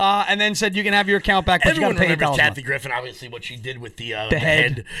 And then said you can have your account back, but Everyone you got to pay remembers $8. Kathy Griffin, obviously, what she did with the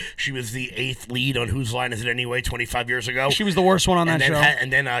head. She was the 8th lead on Whose Line Is It Anyway 25 years ago. She was the worst one on that show.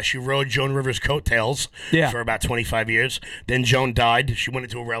 And then she rode Joan Rivers' coattails for about 25 years. Then Joan died. She went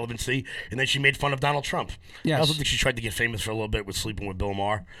into irrelevancy. And then she made fun of Donald Trump. Yes. I also think she tried to get famous for a little bit with sleeping with Bill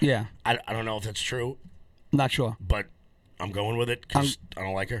Maher. Yeah. I don't know if that's true. Not sure. But I'm going with it because I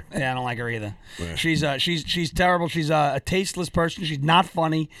don't like her. Yeah, I don't like her either. Yeah. She's terrible. She's a tasteless person. She's not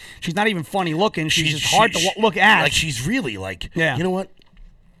funny. She's not even funny looking. She's just hard to look at. Like she's really like, yeah. You know what?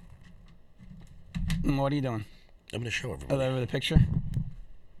 What are you doing? I'm going to show everybody. Over the picture.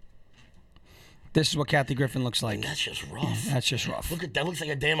 This is what Kathy Griffin looks like. And that's just rough. Yeah, that's just rough. Look at that. Looks like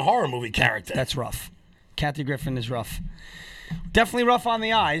a damn horror movie character. That's rough. Kathy Griffin is rough. Definitely rough on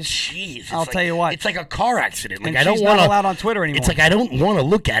the eyes. Jeez, I'll tell you what. It's like a car accident. Like and I don't she's want not allowed on Twitter anymore. It's like I don't want to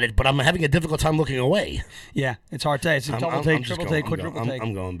look at it, but I'm having a difficult time looking away. Yeah, it's hard to. It's a double take, triple take, quadruple take.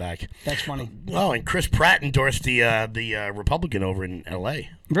 I'm going back. That's funny. Oh, and Chris Pratt endorsed the Republican over in L.A.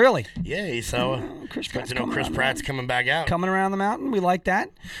 Really? Yeah, so Chris Pratt's coming back out. Coming around the mountain. We like that.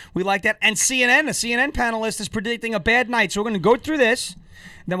 We like that. And CNN, a CNN panelist is predicting a bad night. So we're going to go through this.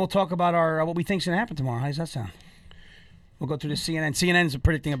 Then we'll talk about our what we think's going to happen tomorrow. How does that sound? We'll go through the CNN. CNN's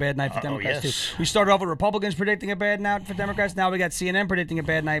predicting a bad night for Democrats, too. We started off with Republicans predicting a bad night for Democrats. Now we got CNN predicting a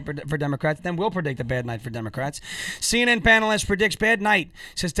bad night for Democrats. Then we'll predict a bad night for Democrats. CNN panelist predicts bad night.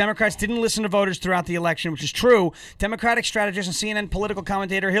 Says Democrats didn't listen to voters throughout the election, which is true. Democratic strategist and CNN political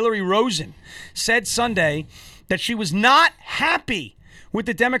commentator Hillary Rosen said Sunday that she was not happy with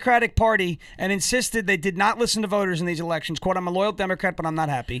the Democratic Party and insisted they did not listen to voters in these elections. Quote, I'm a loyal Democrat, but I'm not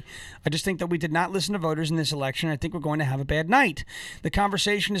happy. I just think that we did not listen to voters in this election. I think we're going to have a bad night. The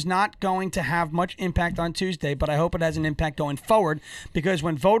conversation is not going to have much impact on Tuesday, but I hope it has an impact going forward, because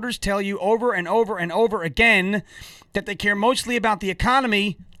when voters tell you over and over and over again that they care mostly about the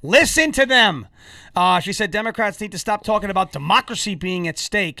economy, listen to them. She said Democrats need to stop talking about democracy being at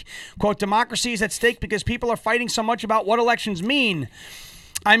stake. Quote, democracy is at stake because people are fighting so much about what elections mean.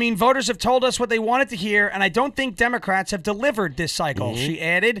 I mean, voters have told us what they wanted to hear, and I don't think Democrats have delivered this cycle, she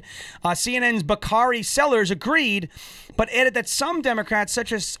added. CNN's Bakari Sellers agreed, but added that some Democrats,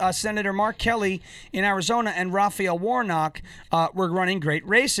 such as Senator Mark Kelly in Arizona and Raphael Warnock, were running great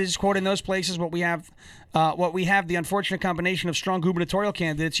races. Quote, in those places, what we have the unfortunate combination of strong gubernatorial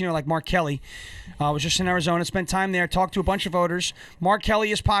candidates, like Mark Kelly, was just in Arizona, spent time there, talked to a bunch of voters. Mark Kelly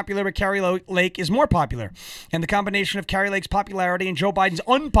is popular, but Carrie Lake is more popular. And the combination of Carrie Lake's popularity and Joe Biden's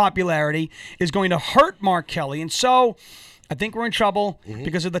unpopularity is going to hurt Mark Kelly. And so I think we're in trouble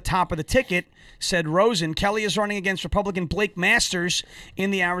because of the top of the ticket, said Rosen. Kelly is running against Republican Blake Masters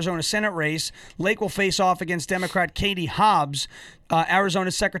in the Arizona Senate race. Lake will face off against Democrat Katie Hobbs,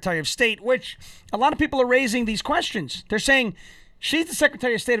 Arizona's Secretary of State, which a lot of people are raising these questions. They're saying, she's the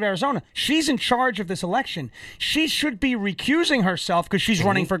Secretary of State of Arizona. She's in charge of this election. She should be recusing herself because she's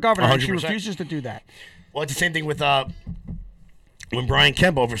running for governor. 100%. And she refuses to do that. Well, it's the same thing with when Brian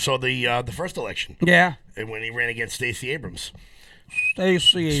Kemp oversaw the first election. Yeah. And when he ran against Stacey Abrams.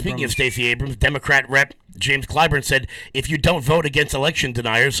 Speaking of Stacey Abrams, Democrat Rep James Clyburn said, if you don't vote against election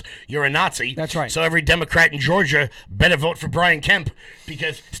deniers, you're a Nazi. That's right. So every Democrat in Georgia better vote for Brian Kemp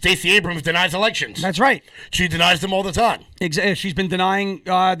because Stacey Abrams denies elections. That's right. She denies them all the time. She's been denying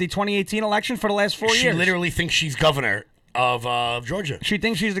the 2018 election for the last 4 years. She literally thinks she's governor of Georgia. She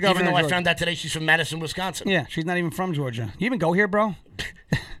thinks she's the governor. Even though of I found out today she's from Madison, Wisconsin. Yeah, she's not even from Georgia. You even go here, bro?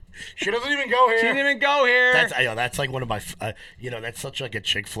 She doesn't even go here. She didn't even go here. That's like one of my, that's such like a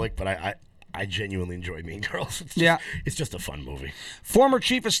chick flick, but I genuinely enjoy Mean Girls. It's just a fun movie. Former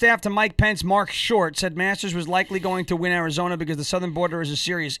Chief of Staff to Mike Pence, Mark Short, said Masters was likely going to win Arizona because the southern border is a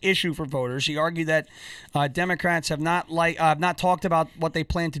serious issue for voters. He argued that Democrats have not talked about what they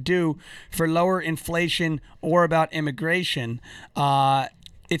plan to do for lower inflation or about immigration.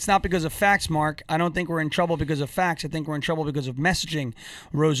 It's not because of facts, Mark. I don't think we're in trouble because of facts. I think we're in trouble because of messaging,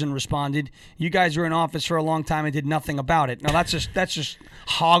 Rosen responded. You guys were in office for a long time and did nothing about it. Now, that's just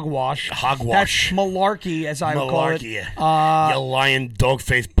hogwash. That's malarkey, as I would call it. You lying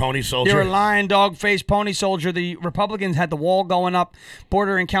dog-faced pony soldier. You're a lying dog-faced pony soldier. The Republicans had the wall going up.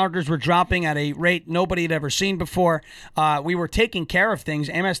 Border encounters were dropping at a rate nobody had ever seen before. We were taking care of things.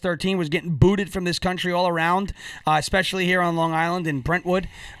 MS-13 was getting booted from this country all around, especially here on Long Island in Brentwood.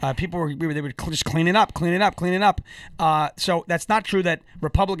 People were just cleaning up. So that's not true that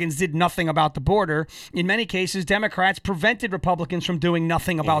Republicans did nothing about the border. In many cases, Democrats prevented Republicans from doing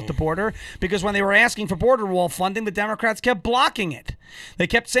nothing about the border because when they were asking for border wall funding, the Democrats kept blocking it. They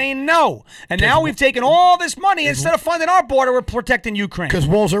kept saying no. And now we've taken all this money. Instead of funding our border, we're protecting Ukraine. Because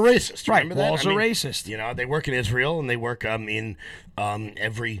walls are racist. Right, Remember that? walls are racist. You know, they work in Israel and they work in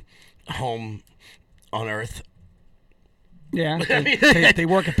every home on Earth. Yeah, they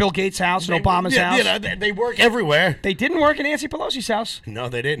work at Bill Gates' house and Obama's house. You know, they work everywhere. They didn't work at Nancy Pelosi's house. No,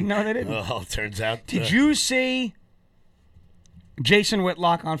 they didn't. Oh, it turns out. Did you see Jason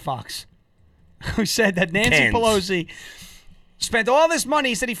Whitlock on Fox, who said that Nancy Pelosi spent all this money?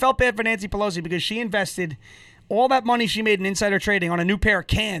 He said he felt bad for Nancy Pelosi because she invested all that money she made in insider trading on a new pair of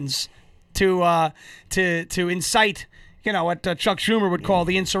cans to incite, you know, what Chuck Schumer would call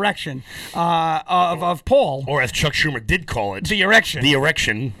the insurrection of Paul. Or as Chuck Schumer did call it. The erection. The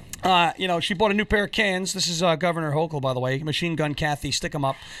erection. You know, she bought a new pair of cans. This is Governor Hochul, by the way. Machine Gun Kathy, stick them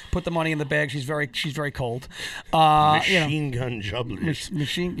up. Put the money in the bag. She's very cold. Machine Gun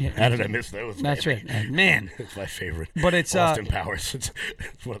Jubblers. How did I miss those? That's right. Man. It's my favorite. But it's Austin Powers. It's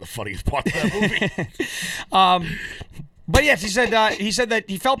one of the funniest parts of that movie. But yes, he said that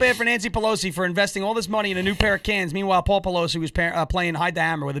he felt bad for Nancy Pelosi for investing all this money in a new pair of cans. Meanwhile, Paul Pelosi was playing hide the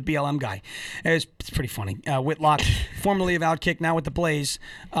hammer with a BLM guy. It's pretty funny. Whitlock, formerly of Outkick, now with the Blaze.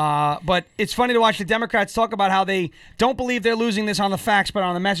 But it's funny to watch the Democrats talk about how they don't believe they're losing this on the facts, but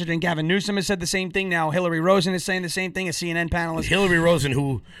on the messaging. Gavin Newsom has said the same thing now. Hillary Rosen is saying the same thing. A CNN panelist. Hillary Rosen,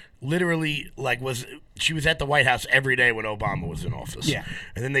 who literally was at the White House every day when Obama was in office. Yeah.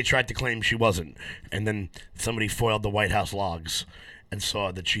 And then they tried to claim she wasn't. And then somebody foiled the White House logs and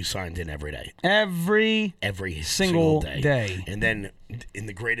saw that she signed in every day. Every single day. And then in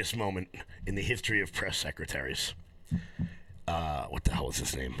the greatest moment in the history of press secretaries, what the hell is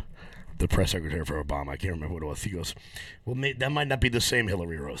his name? The press secretary for Obama. I can't remember what it was. He goes, well, that might not be the same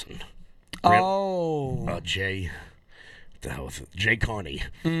Hillary Rosen. Jay... the hell is it? Jay Carney.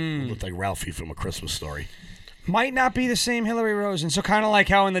 Looked like Ralphie from A Christmas Story. Might not be the same Hillary Rosen. So kind of like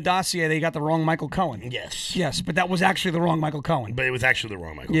how in the dossier they got the wrong Michael Cohen. Yes, but that was actually the wrong Michael Cohen. But it was actually the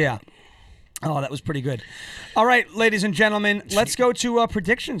wrong Michael Cohen. Oh, that was pretty good. All right, ladies and gentlemen, let's go to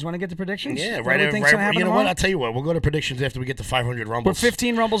predictions. Want to get to predictions? Yeah, right. You know what? I'll tell you what. We'll go to predictions after we get to 500 Rumbles. We're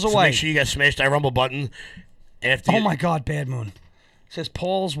 15 Rumbles away. So make sure you guys smash that Rumble button. Oh, my God, Bad Moon. It says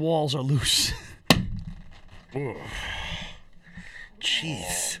Paul's walls are loose.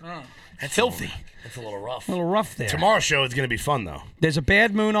 Jeez. That's filthy. That's a little rough. A little rough there. Tomorrow's show is going to be fun, though. There's a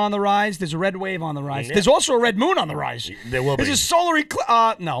bad moon on the rise. There's a red wave on the rise. Yeah. There's also a red moon on the rise. There will be. There's a solar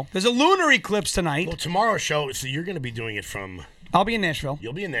eclipse. No. There's a lunar eclipse tonight. Well, tomorrow's show, so you're going to be doing it from... I'll be in Nashville.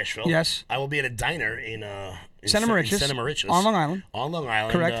 You'll be in Nashville. Yes. I will be at a diner in Santa Mauritius. On Long Island. On Long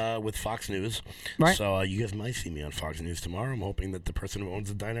Island. Correct. With Fox News. Right. So you guys might see me on Fox News tomorrow. I'm hoping that the person who owns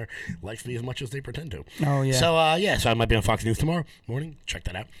the diner likes me as much as they pretend to. Oh, yeah. So, so I might be on Fox News tomorrow morning. Check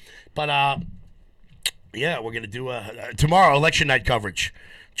that out. But, yeah, we're going to do tomorrow election night coverage.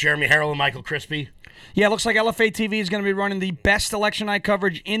 Jeremy Harrell and Michael Crispy. Yeah, it looks like LFA TV is going to be running the best election night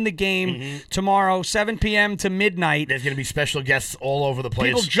coverage in the game tomorrow, 7 p.m. to midnight. There's going to be special guests all over the place.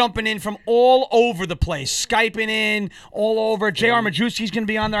 People jumping in from all over the place, Skyping in all over. J.R. Majewski's going to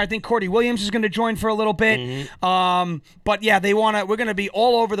be on there. I think Cordy Williams is going to join for a little bit. But yeah, we're going to be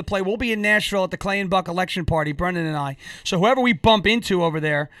all over the place. We'll be in Nashville at the Clay and Buck election party, Brendan and I. So whoever we bump into over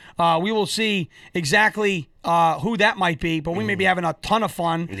there, we will see exactly who that might be, but we may be having a ton of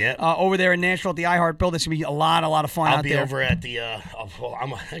fun over there in Nashville at the iHeart Building. It's going to be a lot of fun out there. I'll be over at the... You're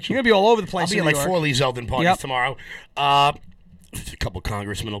going to be all over the place. I'll be at like 4 Lee Zeldin parties tomorrow. A couple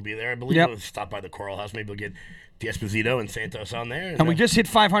congressmen will be there, I believe. We'll stop by the Coral House. Maybe we'll get D'Esposito and Santos on there. And we just hit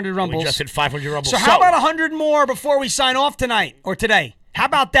 500 Rumbles. We just hit 500 Rumbles. So how about 100 more before we sign off tonight or today? How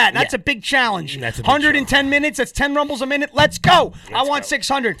about that? That's Yeah. a big challenge. That's a big 110 minutes. That's 10 rumbles a minute. Let's go. I want go.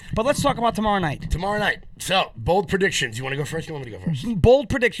 600. But let's talk about tomorrow night. Tomorrow night. So, bold predictions. You want to go first? You want me to go first? Bold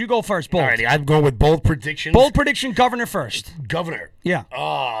prediction. You go first. Bold. Alrighty, I'm going with bold predictions. Bold prediction. Governor first. Governor. Yeah.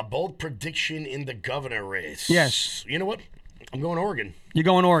 Bold prediction in the governor race. Yes. You know what? I'm going Oregon. You're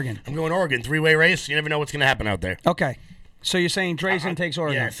going Oregon. I'm going Oregon. 3-way race. You never know what's going to happen out there. Okay. So you're saying Drazen takes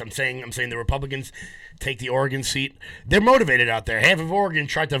Oregon? Yes, I'm saying the Republicans take the Oregon seat. They're motivated out there. Half of Oregon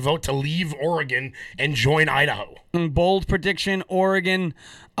tried to vote to leave Oregon and join Idaho. Bold prediction, Oregon.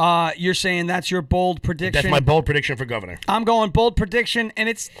 You're saying that's your bold prediction? That's my bold prediction for governor. I'm going bold prediction, and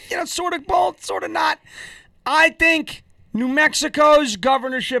it's sort of bold, sort of not. I think New Mexico's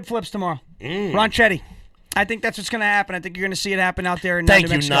governorship flips tomorrow. Ronchetti. I think that's what's going to happen. I think you're going to see it happen out there in New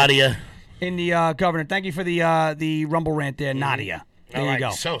Mexico. Thank you, Nadia. In the governor. Thank you for the Rumble rant there, Nadia. There you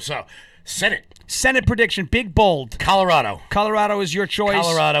go. So, Senate prediction, big bold. Colorado. Colorado is your choice.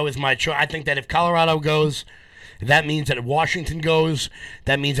 Colorado is my choice. I think that if Colorado goes, that means that if Washington goes,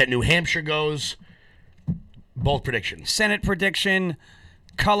 that means that New Hampshire goes. Bold prediction. Senate prediction,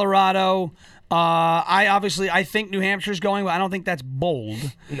 Colorado. I think New Hampshire's going, but I don't think that's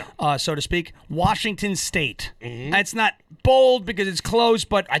bold, so to speak. Washington State. That's not bold because it's close,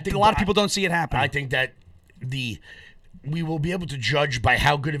 but I think a lot of people don't see it happen. I think that we will be able to judge by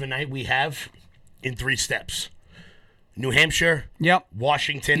how good of a night we have in 3 steps. New Hampshire. Yep.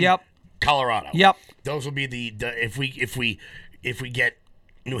 Washington. Yep. Colorado. Yep. Those will be the if we get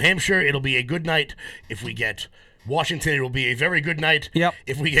New Hampshire, it'll be a good night. If we get Washington, it will be a very good night. Yep.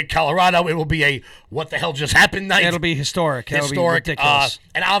 If we get Colorado, it will be a what the hell just happened night. It'll be historic. It'll be ridiculous.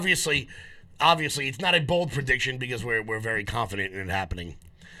 And obviously, it's not a bold prediction because we're very confident in it happening.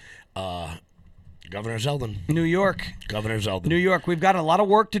 Governor Zeldin. New York. Governor Zeldin. New York. We've got a lot of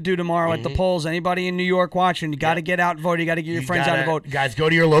work to do tomorrow at the polls. Anybody in New York watching, you got to get out and vote. You got to get your friends out and vote. Guys, go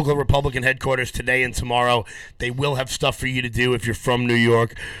to your local Republican headquarters today and tomorrow. They will have stuff for you to do if you're from New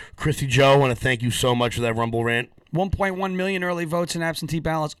York. Chrissy Joe, I want to thank you so much for that Rumble rant. 1.1 million early votes and absentee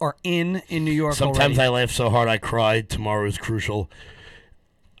ballots are in New York Sometimes already. I laugh so hard I cry. Tomorrow is crucial.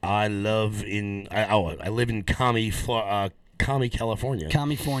 I live in Commie, California.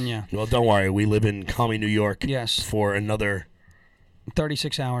 California. Well, don't worry. We live in Commie, New York. Yes. For another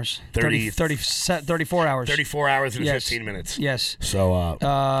 36 hours. 34 hours. 34 hours and 15 minutes. Yes. So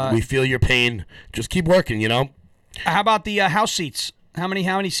we feel your pain. Just keep working, How about the House seats? How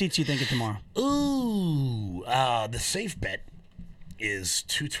many seats do you think tomorrow? Ooh, the safe bet is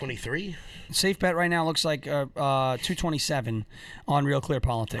 223. Safe bet right now looks like 227 on Real Clear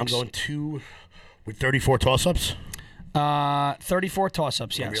Politics. I'm going 2 with 34 toss-ups. 34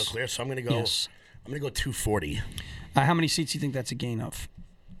 toss-ups, yes. Real Clear, so I'm going to go. Yes. I'm going to go 240. How many seats do you think that's a gain of?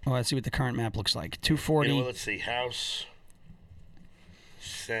 Well, let's see what the current map looks like. 240. Let's see. House,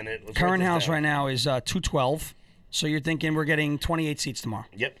 Senate. Current House right now is 212. So you're thinking we're getting 28 seats tomorrow?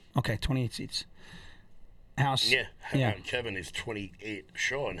 Yep. Okay, 28 seats. House. Yeah. Kevin is 28.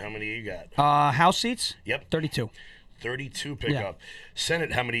 Shawn, how many you got? House seats? Yep. 32. 32 pick up.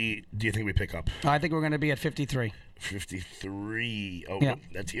 Senate, how many do you think we pick up? I think we're going to be at 53. 53. Oh, yeah.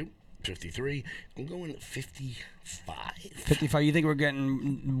 That's you. 53. I'm going 55. 55. You think we're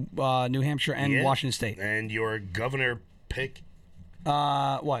getting New Hampshire and Washington State? And your governor pick?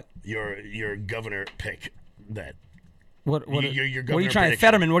 What? Your governor pick that. What are your you governor trying to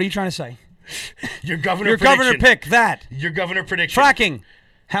Fetterman, what are you trying to say? Your governor Your prediction. governor pick that. Your governor prediction. Fracking.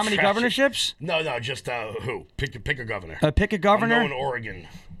 How many governorships? No, just who? Pick a governor. Pick a governor? I'm going Oregon.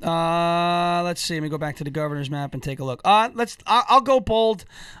 Let's see. Let me go back to the governor's map and take a look. I'll go bold.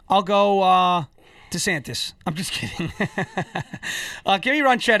 I'll go DeSantis. I'm just kidding. Give me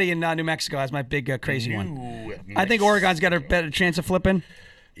Ronchetti in New Mexico as my big crazy one. I think Oregon's got a better chance of flipping.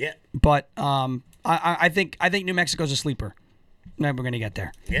 Yeah. But I think New Mexico's a sleeper. Never going to get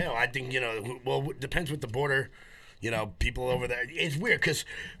there. Yeah, I think it depends with the border. People over there. It's weird because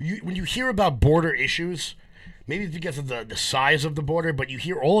when you hear about border issues, maybe it's because of the size of the border, but you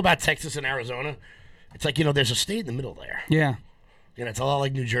hear all about Texas and Arizona. It's like, there's a state in the middle there. Yeah. It's a lot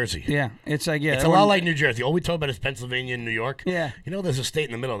like New Jersey. Yeah. It's like, It's a lot like New Jersey. All we talk about is Pennsylvania and New York. Yeah. There's a state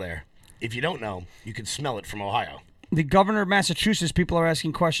in the middle there. If you don't know, you can smell it from Ohio. The governor of Massachusetts, people are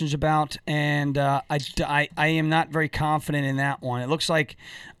asking questions about, and I am not very confident in that one. It looks like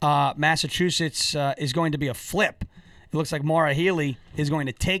Massachusetts is going to be a flip. It looks like Maura Healey is going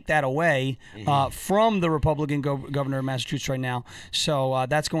to take that away from the Republican governor of Massachusetts right now. So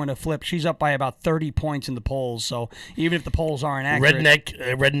that's going to flip. She's up by about 30 points in the polls. So even if the polls aren't accurate.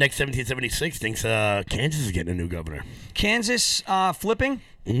 Redneck 1776 thinks Kansas is getting a new governor. Kansas flipping?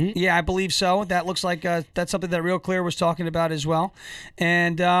 Yeah, I believe so. That looks like that's something that Real Clear was talking about as well.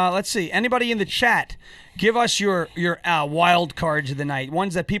 And let's see. Anybody in the chat, give us your wild cards of the night,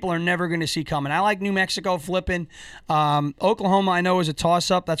 ones that people are never going to see coming. I like New Mexico flipping. Oklahoma, I know, is a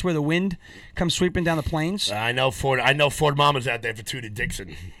toss-up. That's where the wind comes sweeping down the plains. I know Ford Mama's out there for Tudor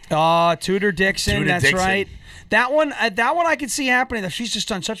Dixon. Tudor Dixon, that's right. That one I could see happening. She's just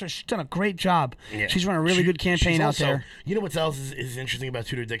done she's done a great job. Yeah. She's run a really good campaign out there. You know what else is interesting about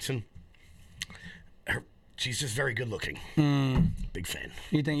Tudor Dixon? She's just very good looking. Big fan.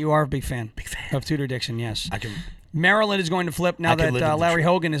 You are a big fan? Big fan of Tudor Dixon. Yes. Maryland is going to flip now that Larry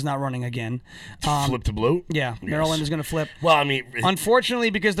Hogan is not running again. Flip to blue? Yeah, yes. Maryland is going to flip. Well, I mean,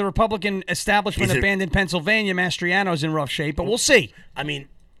 unfortunately, because the Republican establishment abandoned Pennsylvania, Mastriano's in rough shape, but we'll see. I mean,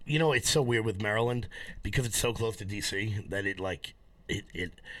 you know, it's so weird with Maryland because it's so close to D.C. that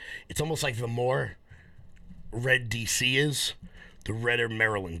it's almost like the more red D.C. is, the redder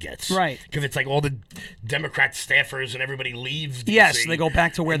Maryland gets. Right. Because it's like all the Democrat staffers and everybody leaves D.C. Yes, they go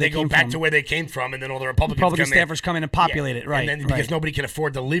back to where they came from. They go back to where they came from, and then all the Republican staffers come in and populate it, right. And then because nobody can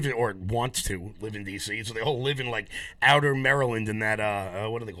afford to live in, or wants to live in D.C., so they all live in, like, outer Maryland in that,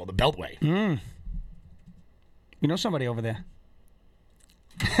 what do they call it, the Beltway. You know somebody over there.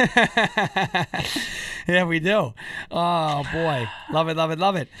 Yeah, we do. Oh, boy. Love it, love it,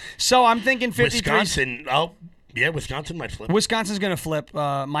 love it. So I'm thinking 53. Wisconsin, yeah, Wisconsin might flip. Wisconsin's going to flip.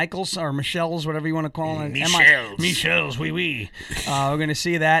 Michaels or Michelle's, whatever you want to call them. Michelle's, oui. We're going to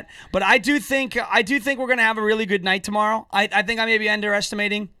see that. But I do think we're going to have a really good night tomorrow. I think I may be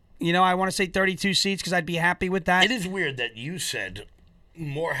underestimating. You know, I want to say 32 seats because I'd be happy with that. It is weird that you said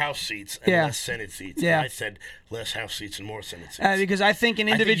more House seats and less Senate seats. Yeah. And I said less House seats and more Senate seats. Because I think in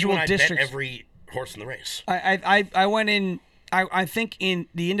individual districts, I bet every horse in the race. I went in. I think in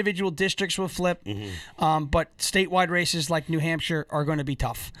the individual districts will flip, but statewide races like New Hampshire are going to be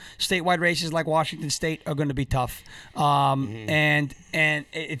tough. Statewide races like Washington State are going to be tough, and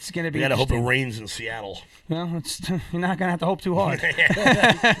it's going to be. We got to hope it rains in Seattle. Well, you're not going to have to hope too hard.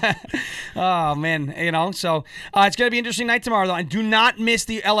 Oh, man. You know, so it's going to be an interesting night tomorrow, though. And do not miss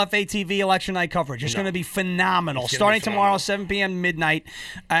the LFA TV election night coverage. It's going to be phenomenal. Starting tomorrow, 7 p.m. midnight.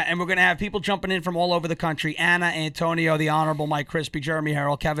 And we're going to have people jumping in from all over the country. Anna, Antonio, the Honorable Mike Crispy, Jeremy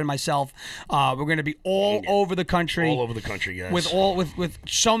Harrell, Kevin, myself. We're going to be all over the country. All over the country, guys. With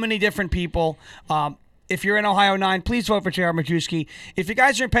so many different people. If you're in Ohio 9, please vote for Jared Majewski. If you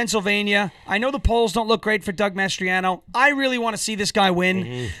guys are in Pennsylvania, I know the polls don't look great for Doug Mastriano. I really want to see this guy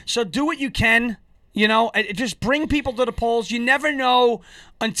win. So do what you can. You know, just bring people to the polls. You never know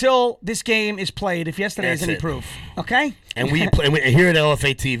until this game is played, if yesterday is any proof. Okay? And we play here at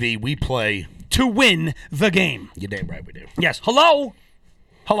LFA TV, we play to win the game. You're damn right we do. Yes. Hello.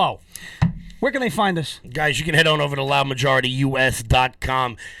 Where can they find us? Guys, you can head on over to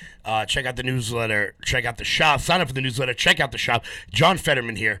loudmajorityus.com. Check out the newsletter. Check out the shop. Sign up for the newsletter. Check out the shop. John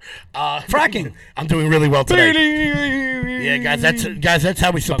Fetterman here. Fracking. I'm doing really well today. Yeah, guys. That's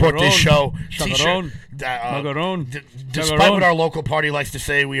how we support this show. T-shirt. Despite what our local party likes to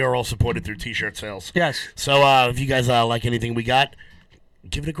say, we are all supported through T-shirt sales. Yes. So if you guys like anything we got,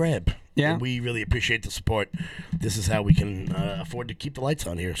 give it a grab. Yeah. And we really appreciate the support. This is how we can afford to keep the lights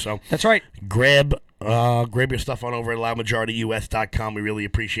on here. So that's right. Grab your stuff on over at loudmajorityus.com. We really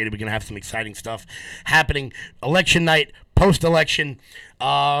appreciate it. We're going to have some exciting stuff happening. Election night, post-election.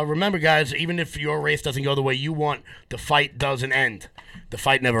 Remember, guys, even if your race doesn't go the way you want, the fight doesn't end. The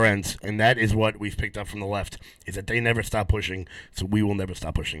fight never ends, and that is what we've picked up from the left, is that they never stop pushing, so we will never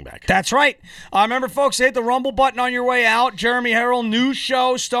stop pushing back. That's right. Remember, folks, hit the Rumble button on your way out. Jeremy Harrell, new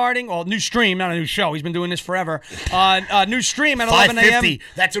show starting, well, new stream, not a new show. He's been doing this forever. New stream at 11 a.m.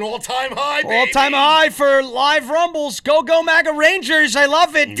 That's an all-time high, baby. All-time high for live Rumbles. Go MAGA Rangers. I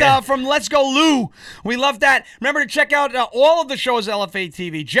love it. Yeah. From Let's Go Lou. We love that. Remember to check out all of the shows at LFA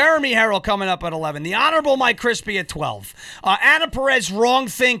TV. Jeremy Harrell coming up at 11. The Honorable Mike Crispy at 12. Anna Perez, Wrong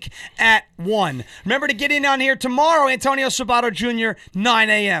Think at 1. Remember to get in on here tomorrow, Antonio Sabato Jr., 9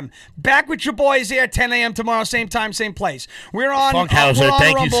 a.m. Back with your boys here at 10 a.m. tomorrow, same time, same place. We're on Funkhauser,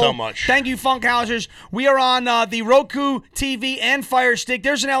 thank Rumble. you so much. Thank you, Funkhausers. We are on the Roku TV and Fire Stick.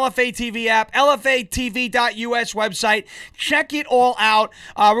 There's an LFA TV app, LFATV.us website. Check it all out.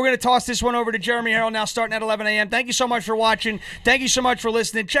 We're going to toss this one over to Jeremy Harrell now starting at 11 a.m. Thank you so much for watching. Thank you so much for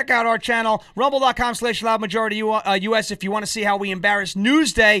listening. Check out our channel, rumble.com/loudmajorityus if you want to see how we embarrass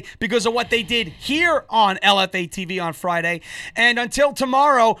Newsday because of what they did here on LFA TV on Friday. And until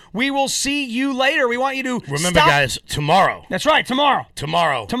tomorrow, we will see you later. We want you to remember, guys, tomorrow. That's right, tomorrow.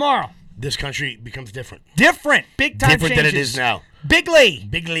 Tomorrow. This country becomes different. Big time different changes. than it is now. Bigly.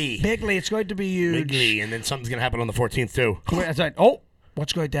 Bigly. It's going to be huge. Bigly, and then something's going to happen on the 14th, too. That's right. Oh.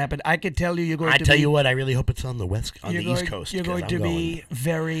 What's going to happen? I can tell you, you're going I to. tell be, you what, I really hope it's on the East Coast. You're 'cause going I'm to be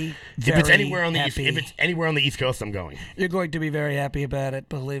very, If it's anywhere on the happy. if it's anywhere on the East Coast, I'm going. You're going to be very happy about it,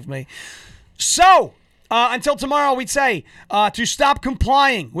 believe me. So, until tomorrow, we'd say to stop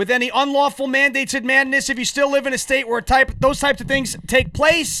complying with any unlawful mandates and madness if you still live in a state where those types of things take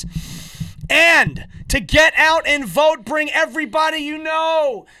place. And to get out and vote, bring everybody you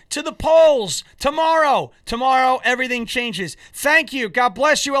know to the polls tomorrow. Tomorrow, everything changes. Thank you. God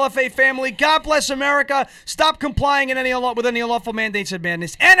bless you, LFA family. God bless America. Stop complying with any unlawful mandates and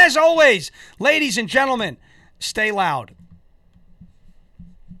madness. And as always, ladies and gentlemen, stay loud.